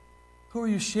 Who are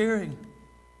you sharing? You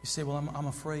say, well, I'm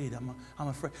afraid. I'm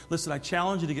afraid. Listen, I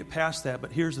challenge you to get past that,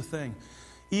 but here's the thing.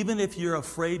 Even if you're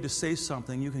afraid to say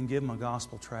something, you can give them a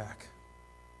gospel tract.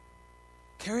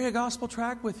 Carry a gospel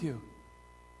tract with you.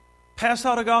 Pass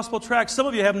out a gospel tract. Some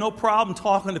of you have no problem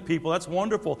talking to people. That's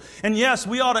wonderful. And yes,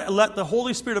 we ought to let the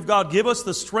Holy Spirit of God give us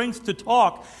the strength to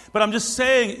talk. But I'm just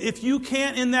saying, if you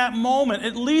can't in that moment,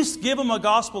 at least give them a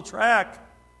gospel tract.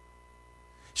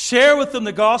 Share with them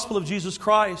the gospel of Jesus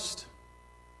Christ.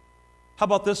 How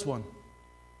about this one?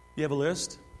 You have a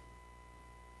list?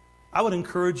 I would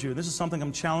encourage you, and this is something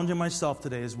I'm challenging myself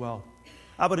today as well.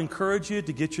 I would encourage you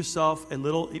to get yourself a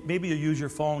little, maybe you use your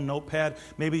phone notepad,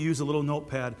 maybe you use a little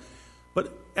notepad,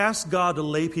 but ask God to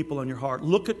lay people on your heart.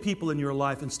 Look at people in your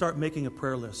life and start making a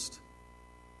prayer list.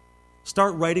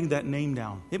 Start writing that name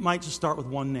down. It might just start with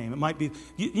one name. It might be,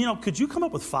 could you come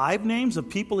up with 5 names of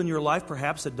people in your life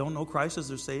perhaps that don't know Christ as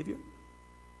their Savior?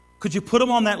 Could you put them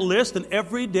on that list, and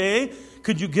every day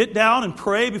could you get down and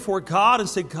pray before God and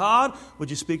say, God,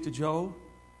 would you speak to Joe?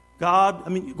 God,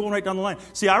 going right down the line.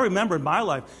 See, I remember in my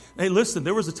life, hey, listen,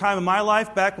 there was a time in my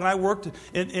life back when I worked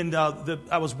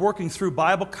I was working through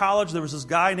Bible college. There was this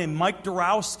guy named Mike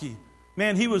Dorowski.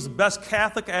 Man, he was the best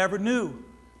Catholic I ever knew.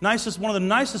 One of the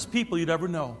nicest people you'd ever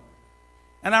know.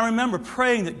 And I remember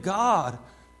praying that God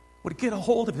would get a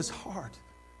hold of his heart.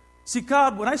 See,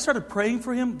 God, when I started praying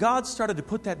for him, God started to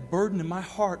put that burden in my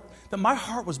heart, that my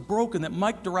heart was broken, that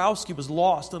Mike Dorowski was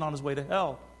lost and on his way to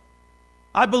hell.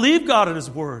 I believe God at His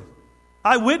Word.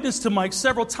 I witnessed to Mike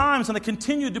several times, and I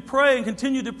continued to pray and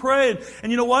continued to pray.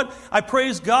 And you know what? I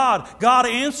praise God. God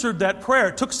answered that prayer.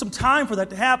 It took some time for that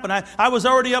to happen. I was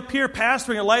already up here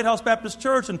pastoring at Lighthouse Baptist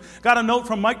Church and got a note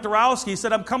from Mike Dorowski. He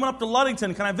said, I'm coming up to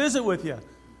Ludington. Can I visit with you?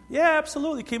 Yeah,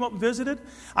 absolutely. Came up and visited.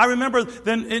 I remember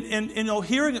then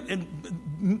hearing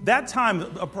and that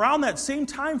time, around that same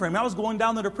time frame, I was going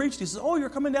down there to preach. He says, "Oh, you're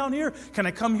coming down here. Can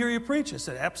I come hear you preach?" I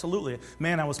said, "Absolutely."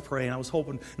 Man, I was praying. I was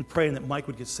hoping and praying that Mike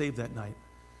would get saved that night.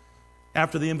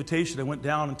 After the invitation, I went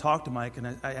down and talked to Mike,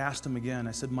 and I asked him again.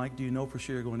 I said, "Mike, do you know for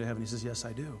sure you're going to heaven?" He says, "Yes,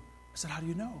 I do." I said, "How do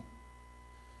you know?"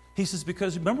 He says,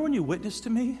 "Because remember when you witnessed to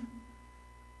me?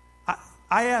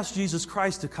 I asked Jesus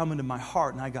Christ to come into my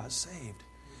heart, and I got saved."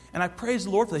 And I praised the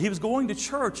Lord for that. He was going to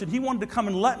church, and he wanted to come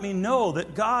and let me know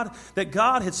that God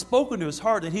had spoken to his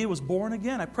heart, that he was born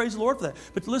again. I praise the Lord for that.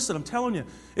 But listen, I'm telling you,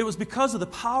 it was because of the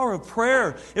power of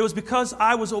prayer. It was because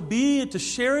I was obedient to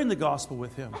sharing the gospel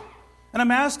with him. And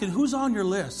I'm asking, who's on your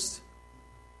list?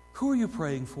 Who are you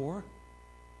praying for?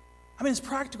 I mean, it's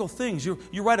practical things.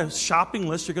 You write a shopping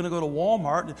list. You're going to go to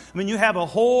Walmart. I mean, you have a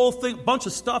whole bunch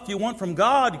of stuff you want from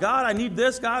God. God, I need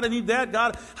this. God, I need that.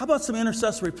 God, how about some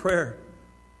intercessory prayer?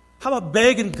 How about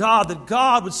begging God that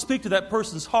God would speak to that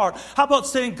person's heart? How about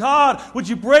saying, "God, would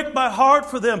you break my heart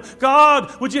for them?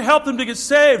 God, would you help them to get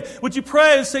saved?" Would you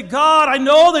pray and say, "God, I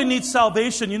know they need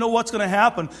salvation." You know what's going to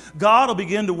happen? God will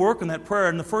begin to work on that prayer,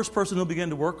 and the first person he'll begin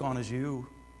to work on is you.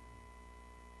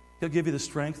 He'll give you the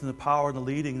strength and the power and the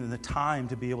leading and the time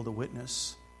to be able to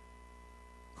witness.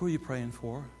 Who are you praying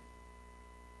for?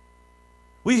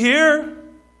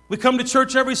 We come to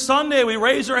church every Sunday. We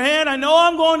raise our hand. "I know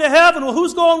I'm going to heaven." Well,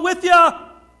 who's going with you?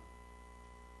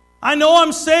 "I know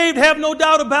I'm saved. Have no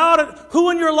doubt about it."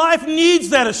 Who in your life needs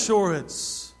that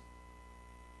assurance?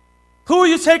 Who are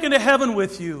you taking to heaven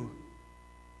with you?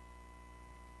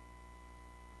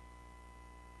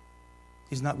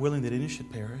 He's not willing that any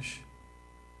should perish,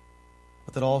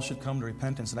 but that all should come to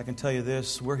repentance. And I can tell you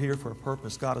this, we're here for a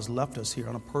purpose. God has left us here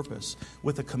on a purpose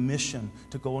with a commission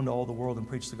to go into all the world and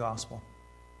preach the gospel.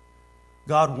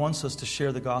 God wants us to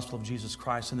share the gospel of Jesus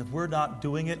Christ. And if we're not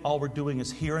doing it, all we're doing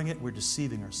is hearing it, we're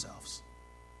deceiving ourselves.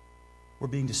 We're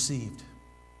being deceived.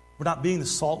 We're not being the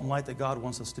salt and light that God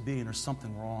wants us to be, and there's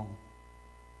something wrong.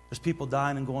 There's people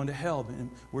dying and going to hell, and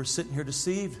we're sitting here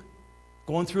deceived,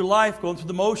 going through life, going through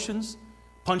the motions.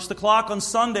 Punched the clock on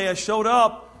Sunday, I showed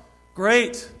up.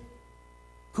 Great.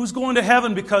 Who's going to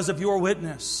heaven because of your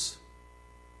witness?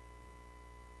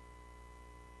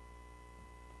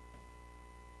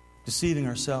 Deceiving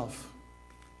ourselves.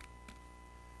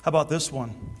 How about this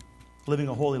one? Living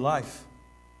a holy life.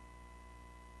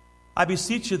 I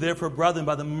beseech you, therefore, brethren,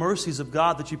 by the mercies of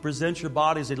God, that you present your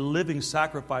bodies a living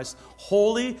sacrifice,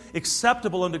 holy,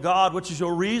 acceptable unto God, which is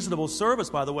your reasonable service,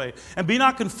 by the way. And be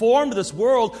not conformed to this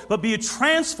world, but be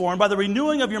transformed by the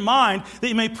renewing of your mind, that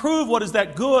you may prove what is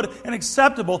that good and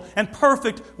acceptable and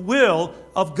perfect will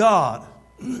of God.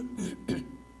 What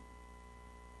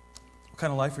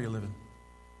kind of life are you living?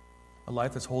 A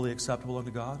life that's wholly acceptable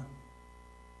unto God?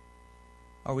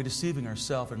 Are we deceiving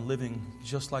ourselves and living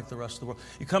just like the rest of the world?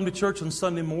 You come to church on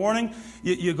Sunday morning,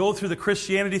 you go through the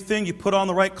Christianity thing, you put on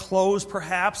the right clothes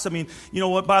perhaps. I mean, you know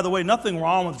what, by the way, nothing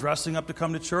wrong with dressing up to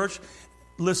come to church.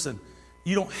 Listen,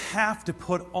 you don't have to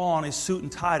put on a suit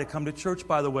and tie to come to church,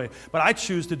 by the way. But I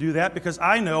choose to do that because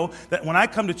I know that when I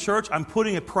come to church, I'm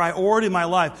putting a priority in my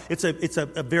life. It's a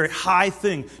very high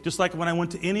thing, just like when I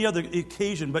went to any other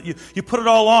occasion. But you put it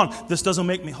all on. This doesn't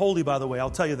make me holy, by the way,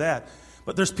 I'll tell you that.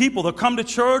 But there's people, they'll come to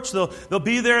church, they'll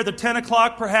be there at the 10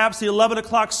 o'clock, perhaps the 11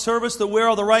 o'clock service, they'll wear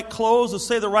all the right clothes, they'll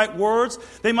say the right words.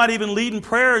 They might even lead in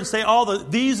prayer and say all the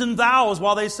these and thous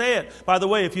while they say it. By the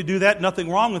way, if you do that, nothing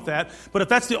wrong with that. But if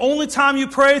that's the only time you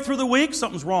pray through the week,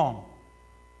 something's wrong.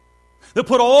 They'll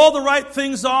put all the right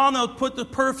things on, they'll put the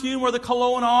perfume or the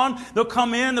cologne on, they'll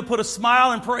come in, they'll put a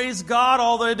smile and praise God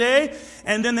all the day,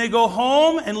 and then they go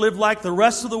home and live like the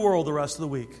rest of the world the rest of the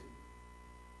week.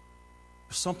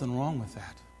 There's something wrong with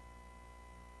that.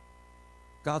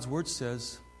 God's word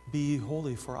says, "Be ye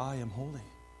holy, for I am holy."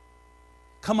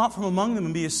 Come out from among them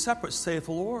and be ye separate, saith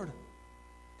the Lord.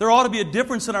 There ought to be a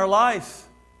difference in our life.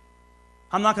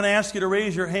 I'm not going to ask you to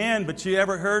raise your hand, but you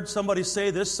ever heard somebody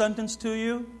say this sentence to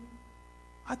you?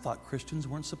 "I thought Christians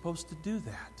weren't supposed to do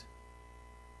that."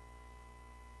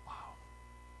 Wow.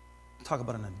 Talk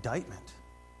about an indictment.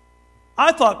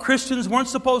 I thought Christians weren't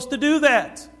supposed to do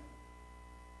that.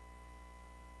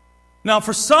 Now,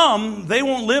 for some, they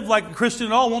won't live like a Christian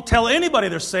at all, won't tell anybody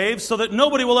they're saved, so that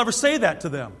nobody will ever say that to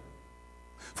them.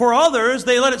 For others,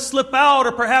 they let it slip out,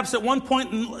 or perhaps at one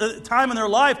point in time in their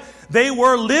life, they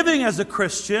were living as a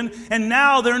Christian, and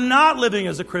now they're not living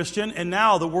as a Christian, and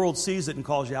now the world sees it and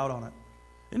calls you out on it.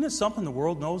 Isn't it something the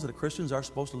world knows that Christians are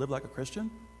supposed to live like a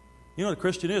Christian? You know what a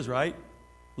Christian is, right?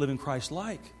 Living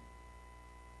Christ-like.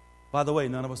 By the way,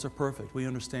 none of us are perfect. We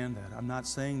understand that. I'm not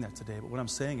saying that today, but what I'm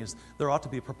saying is there ought to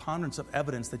be a preponderance of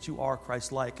evidence that you are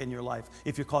Christ-like in your life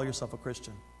if you call yourself a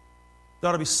Christian. There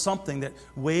ought to be something that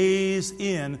weighs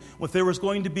in. If there was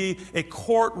going to be a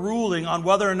court ruling on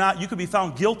whether or not you could be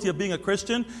found guilty of being a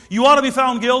Christian, you ought to be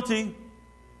found guilty.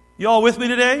 You all with me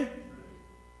today?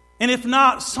 And if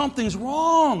not, something's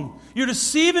wrong. You're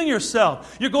deceiving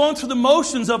yourself. You're going through the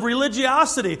motions of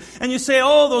religiosity. And you say,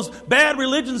 oh, those bad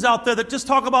religions out there that just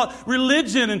talk about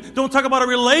religion and don't talk about a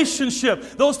relationship.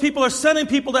 Those people are sending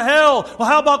people to hell. Well,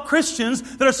 how about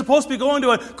Christians that are supposed to be going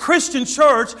to a Christian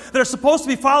church, that are supposed to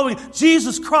be following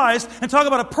Jesus Christ and talk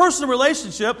about a personal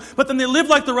relationship, but then they live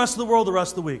like the rest of the world the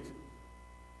rest of the week?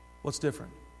 What's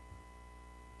different?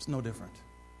 It's no different.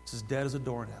 It's as dead as a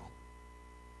doornail.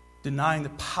 Denying the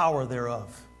power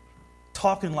thereof.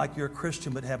 Talking like you're a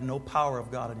Christian but have no power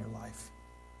of God in your life.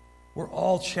 We're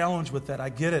all challenged with that. I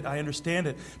get it. I understand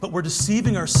it. But we're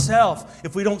deceiving ourselves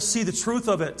if we don't see the truth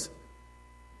of it.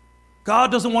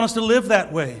 God doesn't want us to live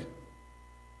that way.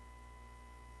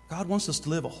 God wants us to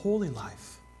live a holy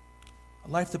life.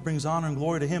 A life that brings honor and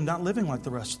glory to Him, not living like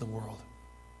the rest of the world.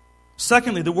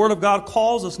 Secondly, the Word of God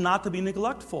calls us not to be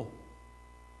neglectful.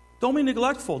 Don't be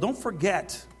neglectful. Don't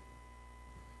forget.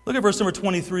 Look at verse number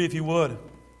 23, if you would.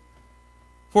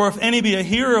 For if any be a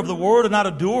hearer of the word and not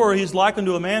a doer, he is like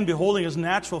unto a man beholding his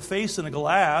natural face in a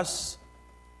glass.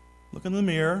 Look in the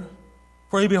mirror.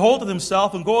 For he beholdeth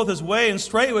himself and goeth his way, and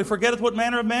straightway forgetteth what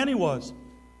manner of man he was.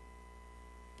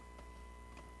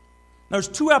 Now, there's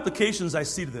two applications I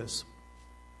see to this.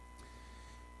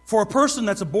 For a person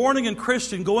that's a born-again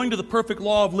Christian going to the perfect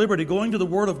law of liberty, going to the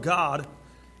Word of God,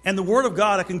 and the Word of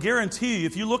God, I can guarantee you,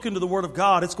 if you look into the Word of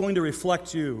God, it's going to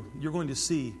reflect you. You're going to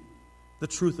see the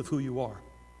truth of who you are.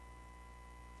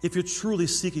 If you're truly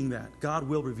seeking that, God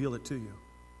will reveal it to you.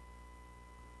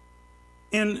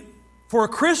 And for a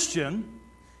Christian,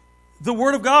 the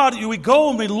Word of God, we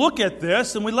go and we look at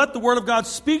this, and we let the Word of God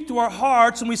speak to our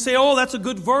hearts, and we say, oh, that's a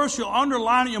good verse. You'll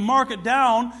underline it, you mark it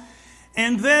down.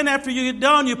 And then after you get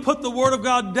done, you put the Word of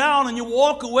God down and you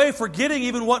walk away forgetting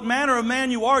even what manner of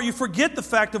man you are. You forget the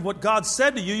fact of what God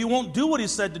said to you. You won't do what He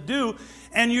said to do.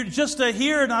 And you're just a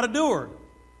hearer, not a doer.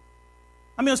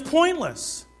 I mean, it's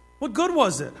pointless. What good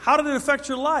was it? How did it affect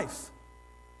your life?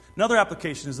 Another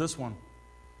application is this one.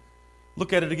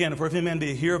 Look at it again. For if any man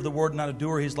be a hearer of the word, not a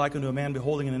doer, he is like unto a man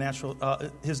beholding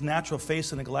his natural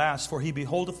face in a glass. For he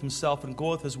beholdeth himself and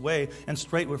goeth his way, and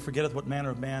straightway forgetteth what manner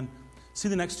of man. See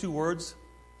the next two words?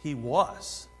 He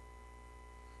was.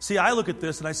 See, I look at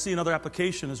this and I see another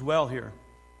application as well here.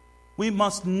 We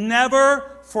must never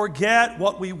forget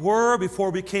what we were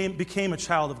before we became a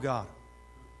child of God.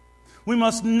 We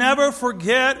must never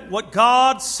forget what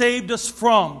God saved us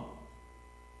from.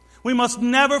 We must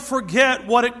never forget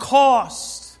what it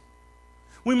cost.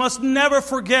 We must never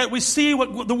forget. We see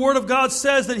what the Word of God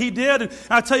says that He did. And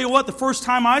I tell you what, the first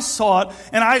time I saw it,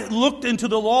 and I looked into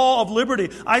the law of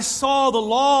liberty, I saw the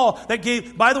law that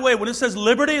gave, by the way, when it says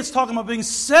liberty, it's talking about being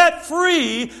set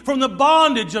free from the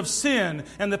bondage of sin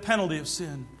and the penalty of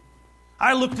sin.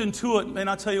 I looked into it, and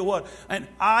I tell you what, and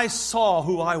I saw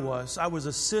who I was. I was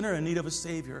a sinner in need of a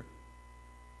Savior.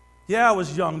 Yeah, I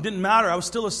was young. It didn't matter. I was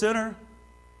still a sinner.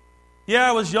 Yeah,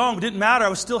 I was young. It didn't matter. I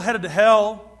was still headed to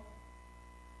hell.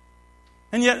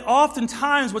 And yet,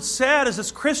 oftentimes, what's sad is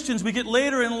as Christians, we get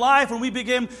later in life and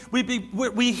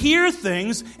we hear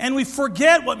things and we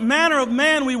forget what manner of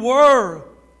man we were.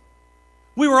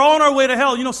 We were on our way to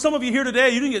hell. You know, some of you here today,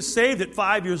 you didn't get saved at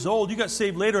 5 years old. You got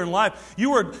saved later in life.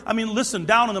 You were, listen,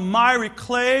 down in the miry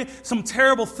clay, some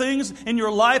terrible things in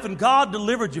your life, and God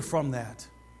delivered you from that.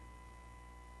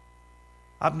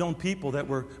 I've known people that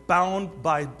were bound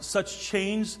by such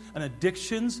chains and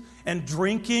addictions and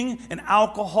drinking and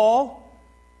alcohol.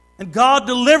 And God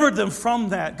delivered them from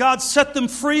that. God set them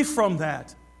free from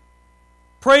that.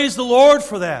 Praise the Lord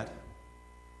for that.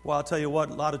 Well, I'll tell you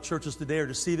what, a lot of churches today are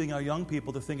deceiving our young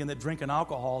people to thinking that drinking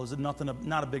alcohol is not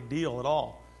a big deal at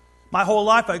all. My whole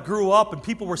life I grew up and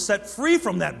people were set free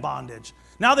from that bondage.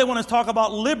 Now they want to talk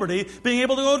about liberty, being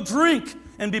able to go drink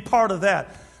and be part of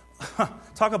that.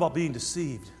 Talk about being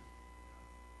deceived.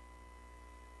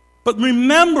 But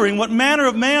remembering what manner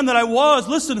of man that I was,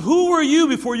 listen, who were you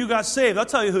before you got saved? I'll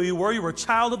tell you who you were. You were a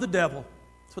child of the devil.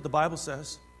 That's what the Bible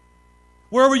says.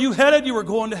 Where were you headed? You were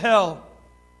going to hell.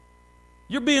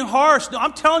 You're being harsh. No,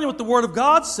 I'm telling you what the Word of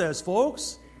God says,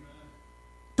 folks.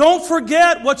 Don't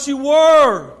forget what you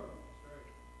were.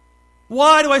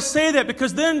 Why do I say that?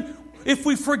 Because then if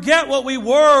we forget what we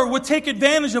were, we'll take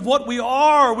advantage of what we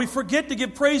are. We forget to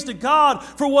give praise to God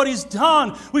for what He's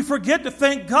done. We forget to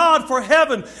thank God for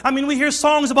heaven. We hear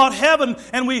songs about heaven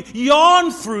and we yawn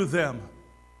through them.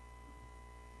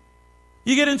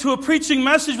 You get into a preaching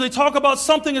message where they talk about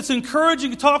something that's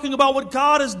encouraging, talking about what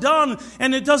God has done,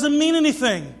 and it doesn't mean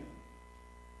anything.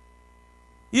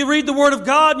 You read the Word of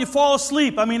God and you fall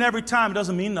asleep. I mean, every time. It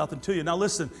doesn't mean nothing to you. Now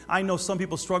listen, I know some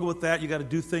people struggle with that. You got to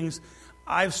do things.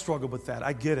 I've struggled with that.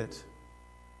 I get it.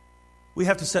 We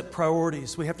have to set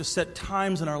priorities. We have to set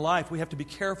times in our life. We have to be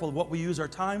careful of what we use our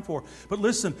time for. But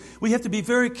listen, we have to be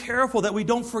very careful that we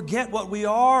don't forget what we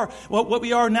are, what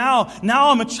we are now.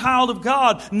 Now I'm a child of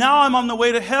God. Now I'm on the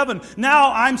way to heaven.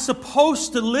 Now I'm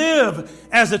supposed to live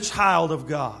as a child of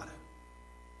God.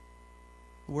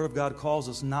 The Word of God calls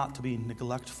us not to be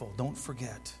neglectful. Don't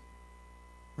forget.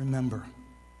 Remember.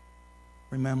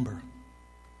 Remember.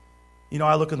 You know,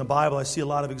 I look in the Bible, I see a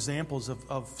lot of examples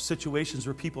of situations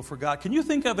where people forgot. Can you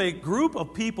think of a group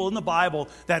of people in the Bible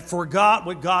that forgot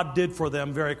what God did for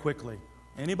them very quickly?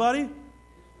 Anybody?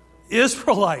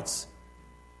 Israelites.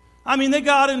 I mean, they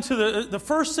got into the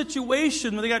first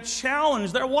situation where they got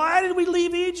challenged. Why did we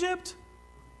leave Egypt?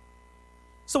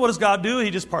 So what does God do? He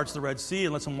just parts the Red Sea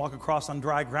and lets them walk across on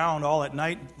dry ground all at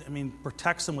night. I mean,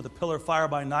 protects them with a pillar of fire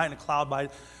by night and a cloud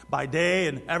by day,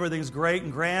 and everything's great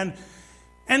and grand.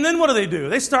 And then what do?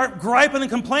 They start griping and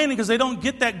complaining because they don't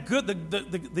get that good,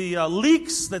 the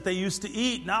leeks that they used to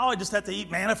eat. Now I just have to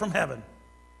eat manna from heaven.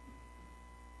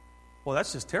 Well,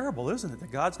 that's just terrible, isn't it?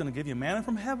 That God's going to give you manna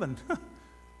from heaven.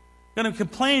 Going to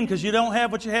complain because you don't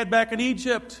have what you had back in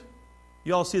Egypt.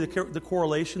 You all see the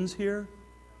correlations here?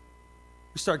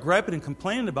 We start griping and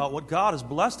complaining about what God has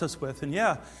blessed us with. And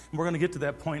yeah, we're going to get to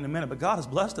that point in a minute, but God has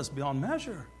blessed us beyond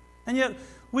measure. And yet,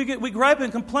 we gripe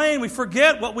and complain. We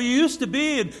forget what we used to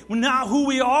be and now who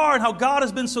we are and how God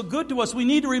has been so good to us. We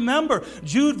need to remember.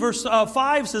 Jude verse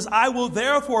 5 says, I will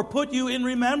therefore put you in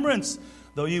remembrance.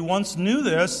 Though you once knew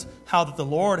this, how that the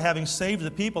Lord, having saved the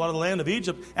people out of the land of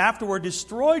Egypt, afterward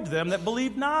destroyed them that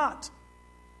believed not.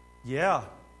 Yeah.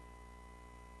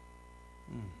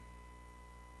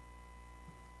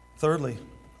 Thirdly,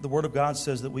 the Word of God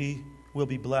says that we will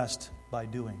be blessed by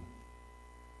doing.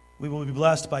 We will be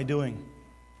blessed by doing.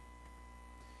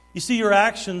 You see, your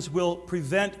actions will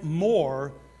prevent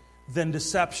more than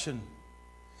deception.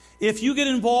 If you get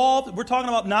involved, we're talking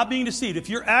about not being deceived. If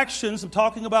your actions, I'm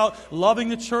talking about loving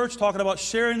the church, talking about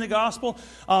sharing the gospel,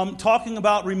 talking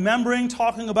about remembering,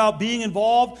 talking about being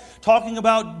involved, talking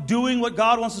about doing what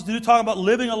God wants us to do, talking about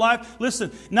living a life.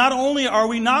 Listen, not only are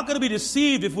we not going to be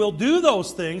deceived if we'll do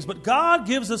those things, but God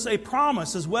gives us a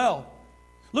promise as well.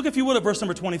 Look, if you would, at verse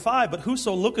number 25. But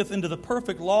whoso looketh into the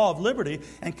perfect law of liberty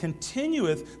and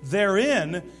continueth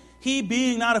therein, he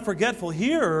being not a forgetful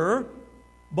hearer,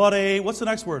 but what's the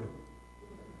next word?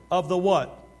 Of the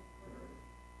what?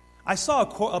 I saw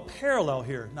a parallel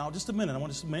here. Now, just a minute. I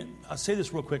want to say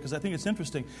this real quick because I think it's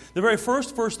interesting. The very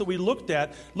first verse that we looked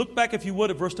at, look back, if you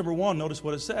would, at verse number 1. Notice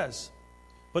what it says.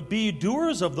 But be ye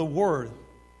doers of the word.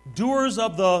 Doers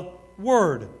of the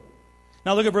word.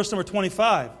 Now look at verse number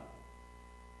 25.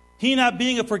 He not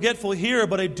being a forgetful hearer,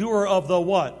 but a doer of the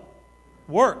what?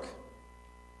 Work.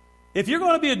 If you're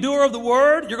going to be a doer of the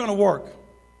word, you're going to work.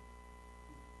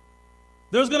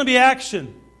 There's going to be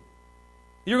action.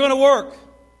 You're going to work.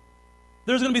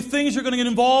 There's going to be things you're going to get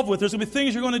involved with. There's going to be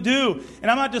things you're going to do. And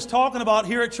I'm not just talking about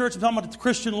here at church. I'm talking about the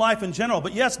Christian life in general.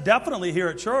 But yes, definitely here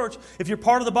at church. If you're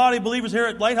part of the body of believers here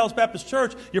at Lighthouse Baptist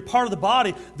Church, you're part of the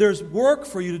body. There's work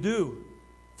for you to do.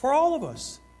 For all of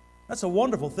us. That's a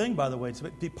wonderful thing, by the way,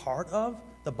 to be part of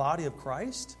the body of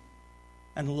Christ.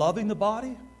 And loving the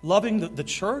body. Loving the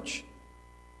church.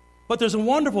 But there's a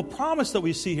wonderful promise that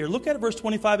we see here. Look at verse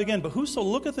 25 again. But whoso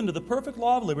looketh into the perfect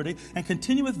law of liberty and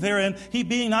continueth therein, he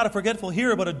being not a forgetful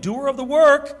hearer, but a doer of the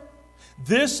work,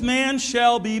 this man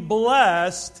shall be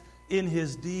blessed in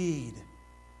his deed.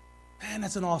 Man,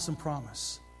 that's an awesome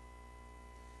promise.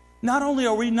 Not only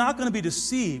are we not going to be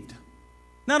deceived,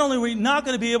 not only are we not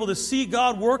going to be able to see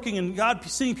God working and God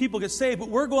seeing people get saved, but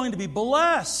we're going to be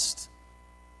blessed.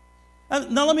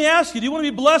 Now let me ask you, do you want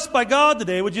to be blessed by God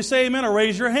today? Would you say amen or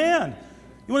raise your hand?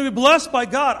 You want to be blessed by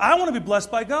God? I want to be blessed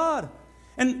by God.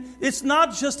 And it's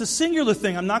not just a singular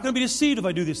thing. I'm not going to be deceived if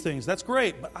I do these things. That's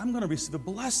great. But I'm going to receive a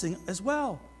blessing as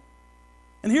well.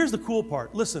 And here's the cool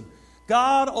part. Listen,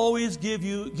 God always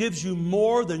gives you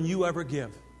more than you ever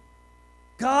give.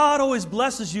 God always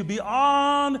blesses you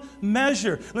beyond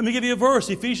measure. Let me give you a verse.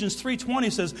 Ephesians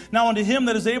 3:20 says, Now unto him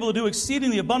that is able to do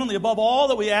exceedingly abundantly above all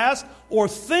that we ask or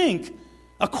think,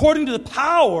 according to the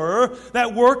power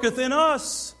that worketh in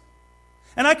us.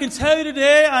 And I can tell you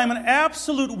today, I am an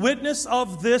absolute witness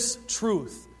of this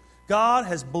truth. God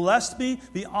has blessed me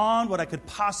beyond what I could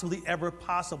ever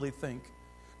possibly think.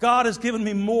 God has given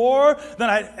me more than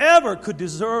I ever could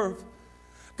deserve.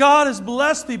 God has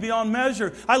blessed me beyond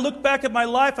measure. I look back at my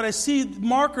life and I see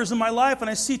markers in my life, and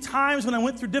I see times when I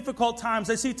went through difficult times.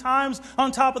 I see times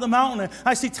on top of the mountain.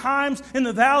 I see times in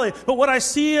the valley. But what I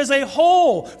see as a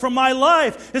whole from my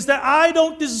life is that I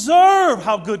don't deserve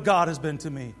how good God has been to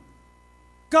me.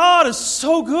 God is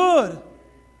so good.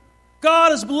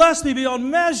 God has blessed me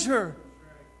beyond measure.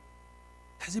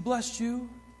 Has He blessed you?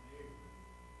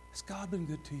 Has God been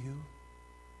good to you?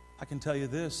 I can tell you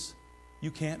this. You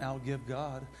can't outgive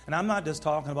God. And I'm not just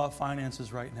talking about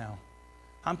finances right now.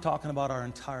 I'm talking about our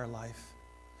entire life.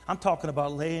 I'm talking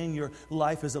about laying your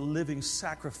life as a living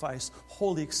sacrifice,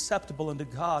 wholly acceptable unto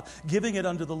God, giving it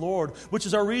unto the Lord, which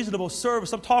is our reasonable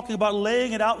service. I'm talking about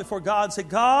laying it out before God and say,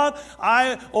 God,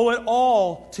 I owe it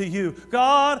all to you.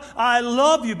 God, I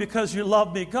love you because you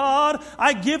love me. God,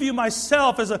 I give you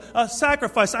myself as a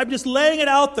sacrifice. I'm just laying it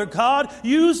out there. God,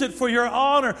 use it for your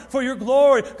honor, for your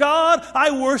glory. God,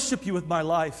 I worship you with my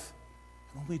life.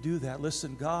 And when we do that,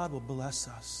 listen, God will bless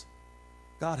us.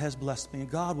 God has blessed me, and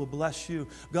God will bless you.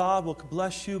 God will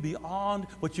bless you beyond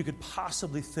what you could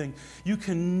possibly think. You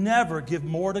can never give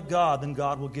more to God than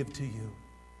God will give to you.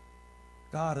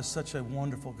 God is such a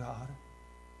wonderful God.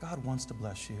 God wants to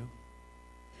bless you.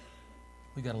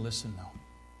 We've got to listen now.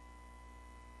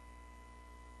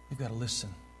 We've got to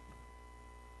listen.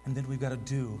 And then we've got to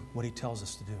do what He tells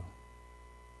us to do.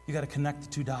 You've got to connect the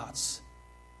two dots.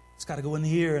 It's got to go in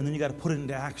the ear, and then you've got to put it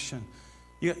into action.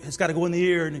 It's got to go in the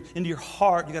ear and into your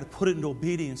heart. You've got to put it into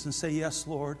obedience and say, yes,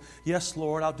 Lord. Yes,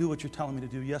 Lord, I'll do what you're telling me to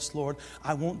do. Yes, Lord,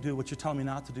 I won't do what you're telling me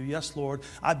not to do. Yes, Lord,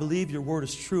 I believe your word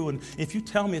is true. And if you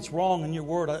tell me it's wrong in your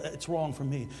word, it's wrong for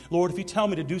me. Lord, if you tell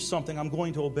me to do something, I'm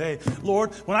going to obey.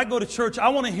 Lord, when I go to church, I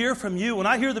want to hear from you. When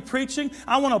I hear the preaching,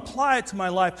 I want to apply it to my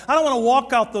life. I don't want to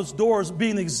walk out those doors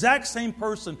being the exact same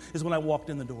person as when I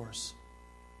walked in the doors.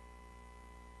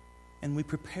 And we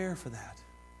prepare for that.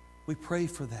 We pray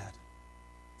for that.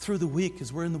 Through the week,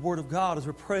 as we're in the Word of God, as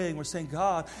we're praying, we're saying,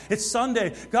 God, it's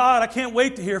Sunday. God, I can't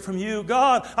wait to hear from you.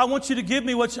 God, I want you to give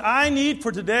me what I need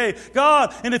for today.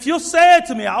 God, and if you'll say it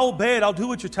to me, I'll obey it. I'll do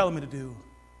what you're telling me to do.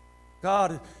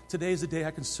 God, today's the day I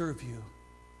can serve you.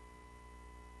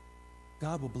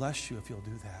 God will bless you if you'll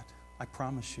do that. I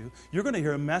promise you. You're going to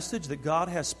hear a message that God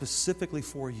has specifically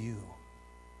for you.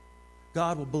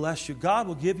 God will bless you. God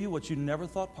will give you what you never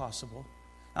thought possible.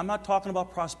 I'm not talking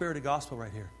about prosperity gospel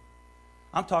right here.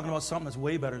 I'm talking about something that's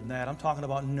way better than that. I'm talking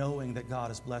about knowing that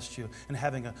God has blessed you and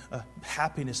having a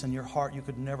happiness in your heart you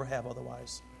could never have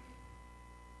otherwise.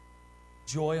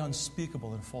 Joy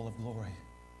unspeakable and full of glory.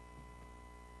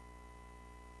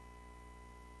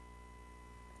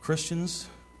 Christians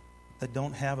that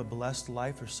don't have a blessed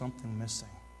life, there's something missing.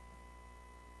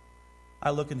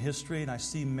 I look in history and I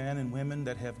see men and women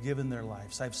that have given their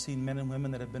lives. I've seen men and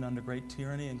women that have been under great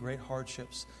tyranny and great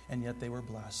hardships, and yet they were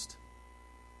blessed.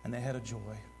 And they had a joy.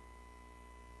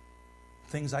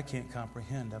 Things I can't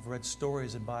comprehend. I've read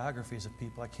stories and biographies of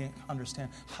people I can't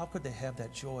understand. How could they have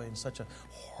that joy in such a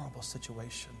horrible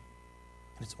situation?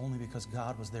 And it's only because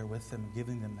God was there with them,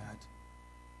 giving them that.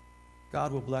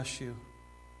 God will bless you.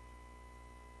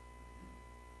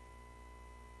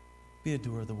 Be a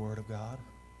doer of the Word of God.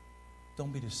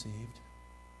 Don't be deceived.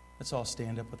 Let's all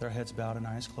stand up with our heads bowed and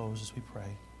eyes closed as we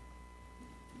pray.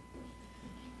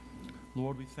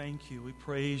 Lord, we thank you. We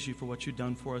praise you for what you've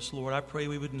done for us. Lord, I pray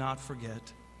we would not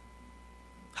forget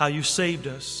how you saved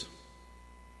us,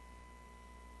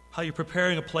 how you're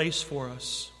preparing a place for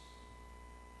us,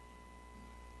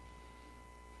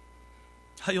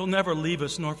 how you'll never leave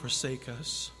us nor forsake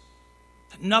us,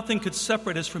 that nothing could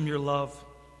separate us from your love,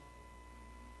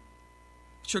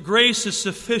 that your grace is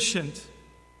sufficient,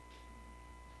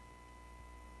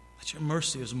 that your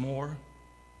mercy is more.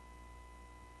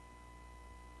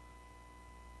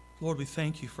 Lord, we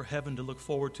thank you for heaven to look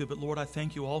forward to, but Lord, I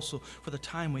thank you also for the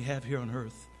time we have here on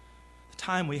earth, the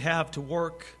time we have to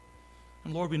work.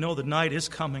 And Lord, we know the night is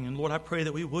coming, and Lord, I pray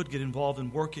that we would get involved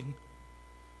in working.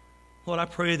 Lord, I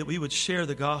pray that we would share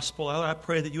the gospel. Lord, I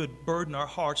pray that you would burden our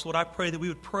hearts. Lord, I pray that we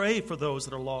would pray for those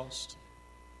that are lost.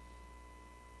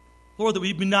 Lord, that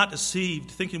we be not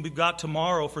deceived, thinking we've got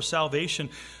tomorrow for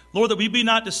salvation. Lord, that we be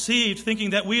not deceived,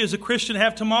 thinking that we as a Christian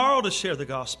have tomorrow to share the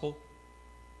gospel.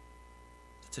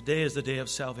 Today is the day of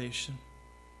salvation.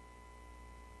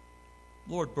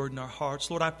 Lord, burden our hearts.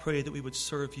 Lord, I pray that we would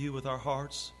serve you with our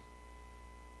hearts.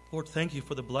 Lord, thank you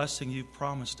for the blessing you've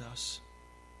promised us.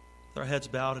 With our heads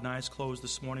bowed and eyes closed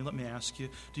this morning, let me ask you,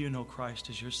 do you know Christ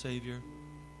as your Savior?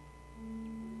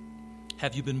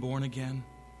 Have you been born again?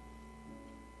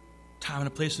 Time and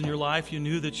a place in your life, you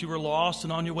knew that you were lost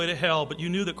and on your way to hell, but you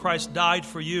knew that Christ died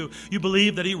for you. You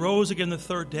believed that He rose again the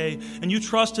third day, and you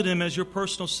trusted Him as your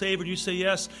personal Savior. You say,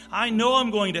 yes, I know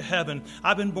I'm going to heaven.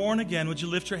 I've been born again. Would you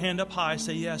lift your hand up high?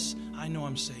 Say, yes, I know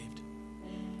I'm saved.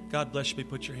 God bless you.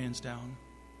 Put your hands down.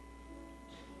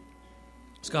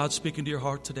 Is God speaking to your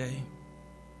heart today?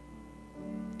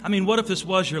 I mean, what if this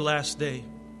was your last day?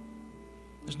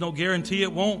 There's no guarantee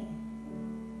it won't.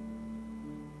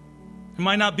 It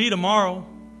might not be tomorrow.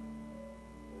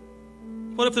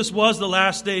 What if this was the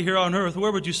last day here on earth?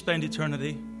 Where would you spend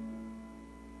eternity?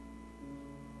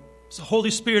 It's the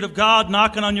Holy Spirit of God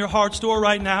knocking on your heart's door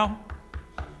right now.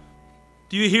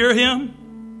 Do you hear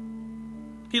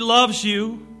Him? He loves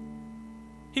you.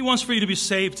 He wants for you to be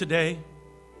saved today.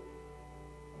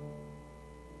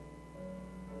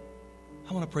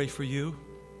 I want to pray for you.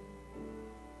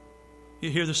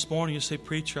 You're here this morning, you say,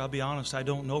 preacher, I'll be honest, I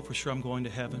don't know for sure I'm going to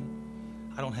heaven.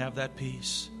 I don't have that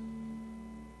peace.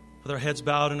 With our heads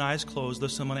bowed and eyes closed,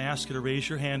 listen, I'm going to ask you to raise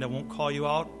your hand. I won't call you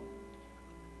out.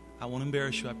 I won't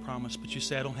embarrass you, I promise. But you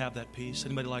say, I don't have that peace.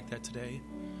 Anybody like that today?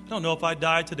 I don't know if I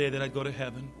died today that I'd go to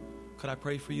heaven. Could I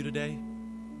pray for you today?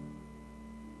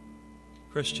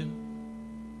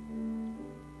 Christian,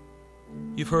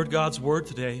 you've heard God's word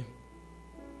today.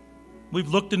 We've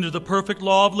looked into the perfect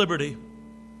law of liberty.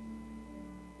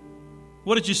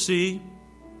 What did you see?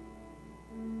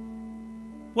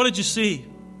 What did you see?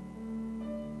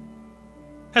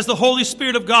 Has the Holy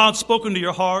Spirit of God spoken to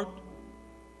your heart?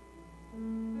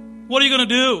 What are you going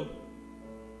to do?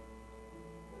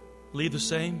 Leave the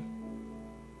same?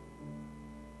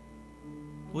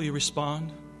 Will you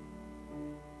respond?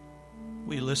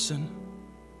 Will you listen?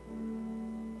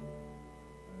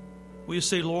 Will you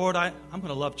say, Lord, I'm going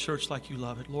to love church like you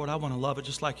love it. Lord, I want to love it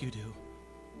just like you do.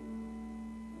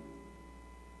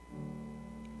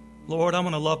 Lord, I'm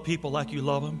going to love people like you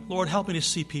love them. Lord, help me to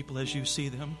see people as you see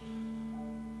them.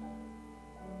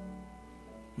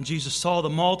 When Jesus saw the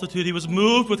multitude, He was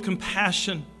moved with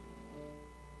compassion.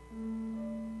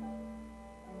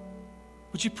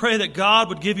 Would you pray that God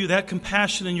would give you that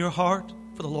compassion in your heart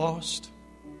for the lost?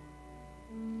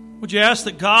 Would you ask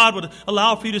that God would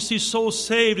allow for you to see souls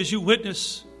saved as you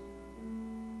witness?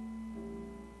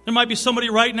 There might be somebody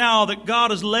right now that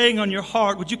God is laying on your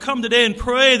heart. Would you come today and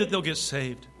pray that they'll get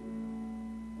saved?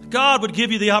 That God would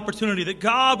give you the opportunity, that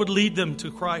God would lead them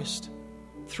to Christ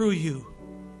through you.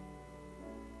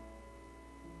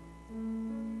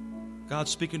 God's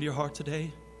speaking to your heart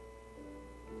today.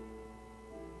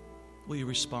 Will you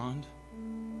respond?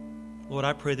 Lord,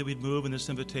 I pray that we'd move in this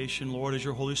invitation, Lord, as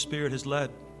your Holy Spirit has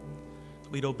led.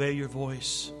 That we'd obey your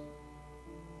voice.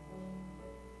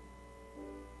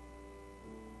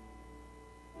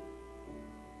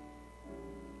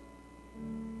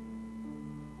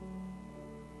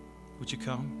 Would you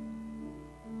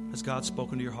come? Has God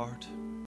spoken to your heart?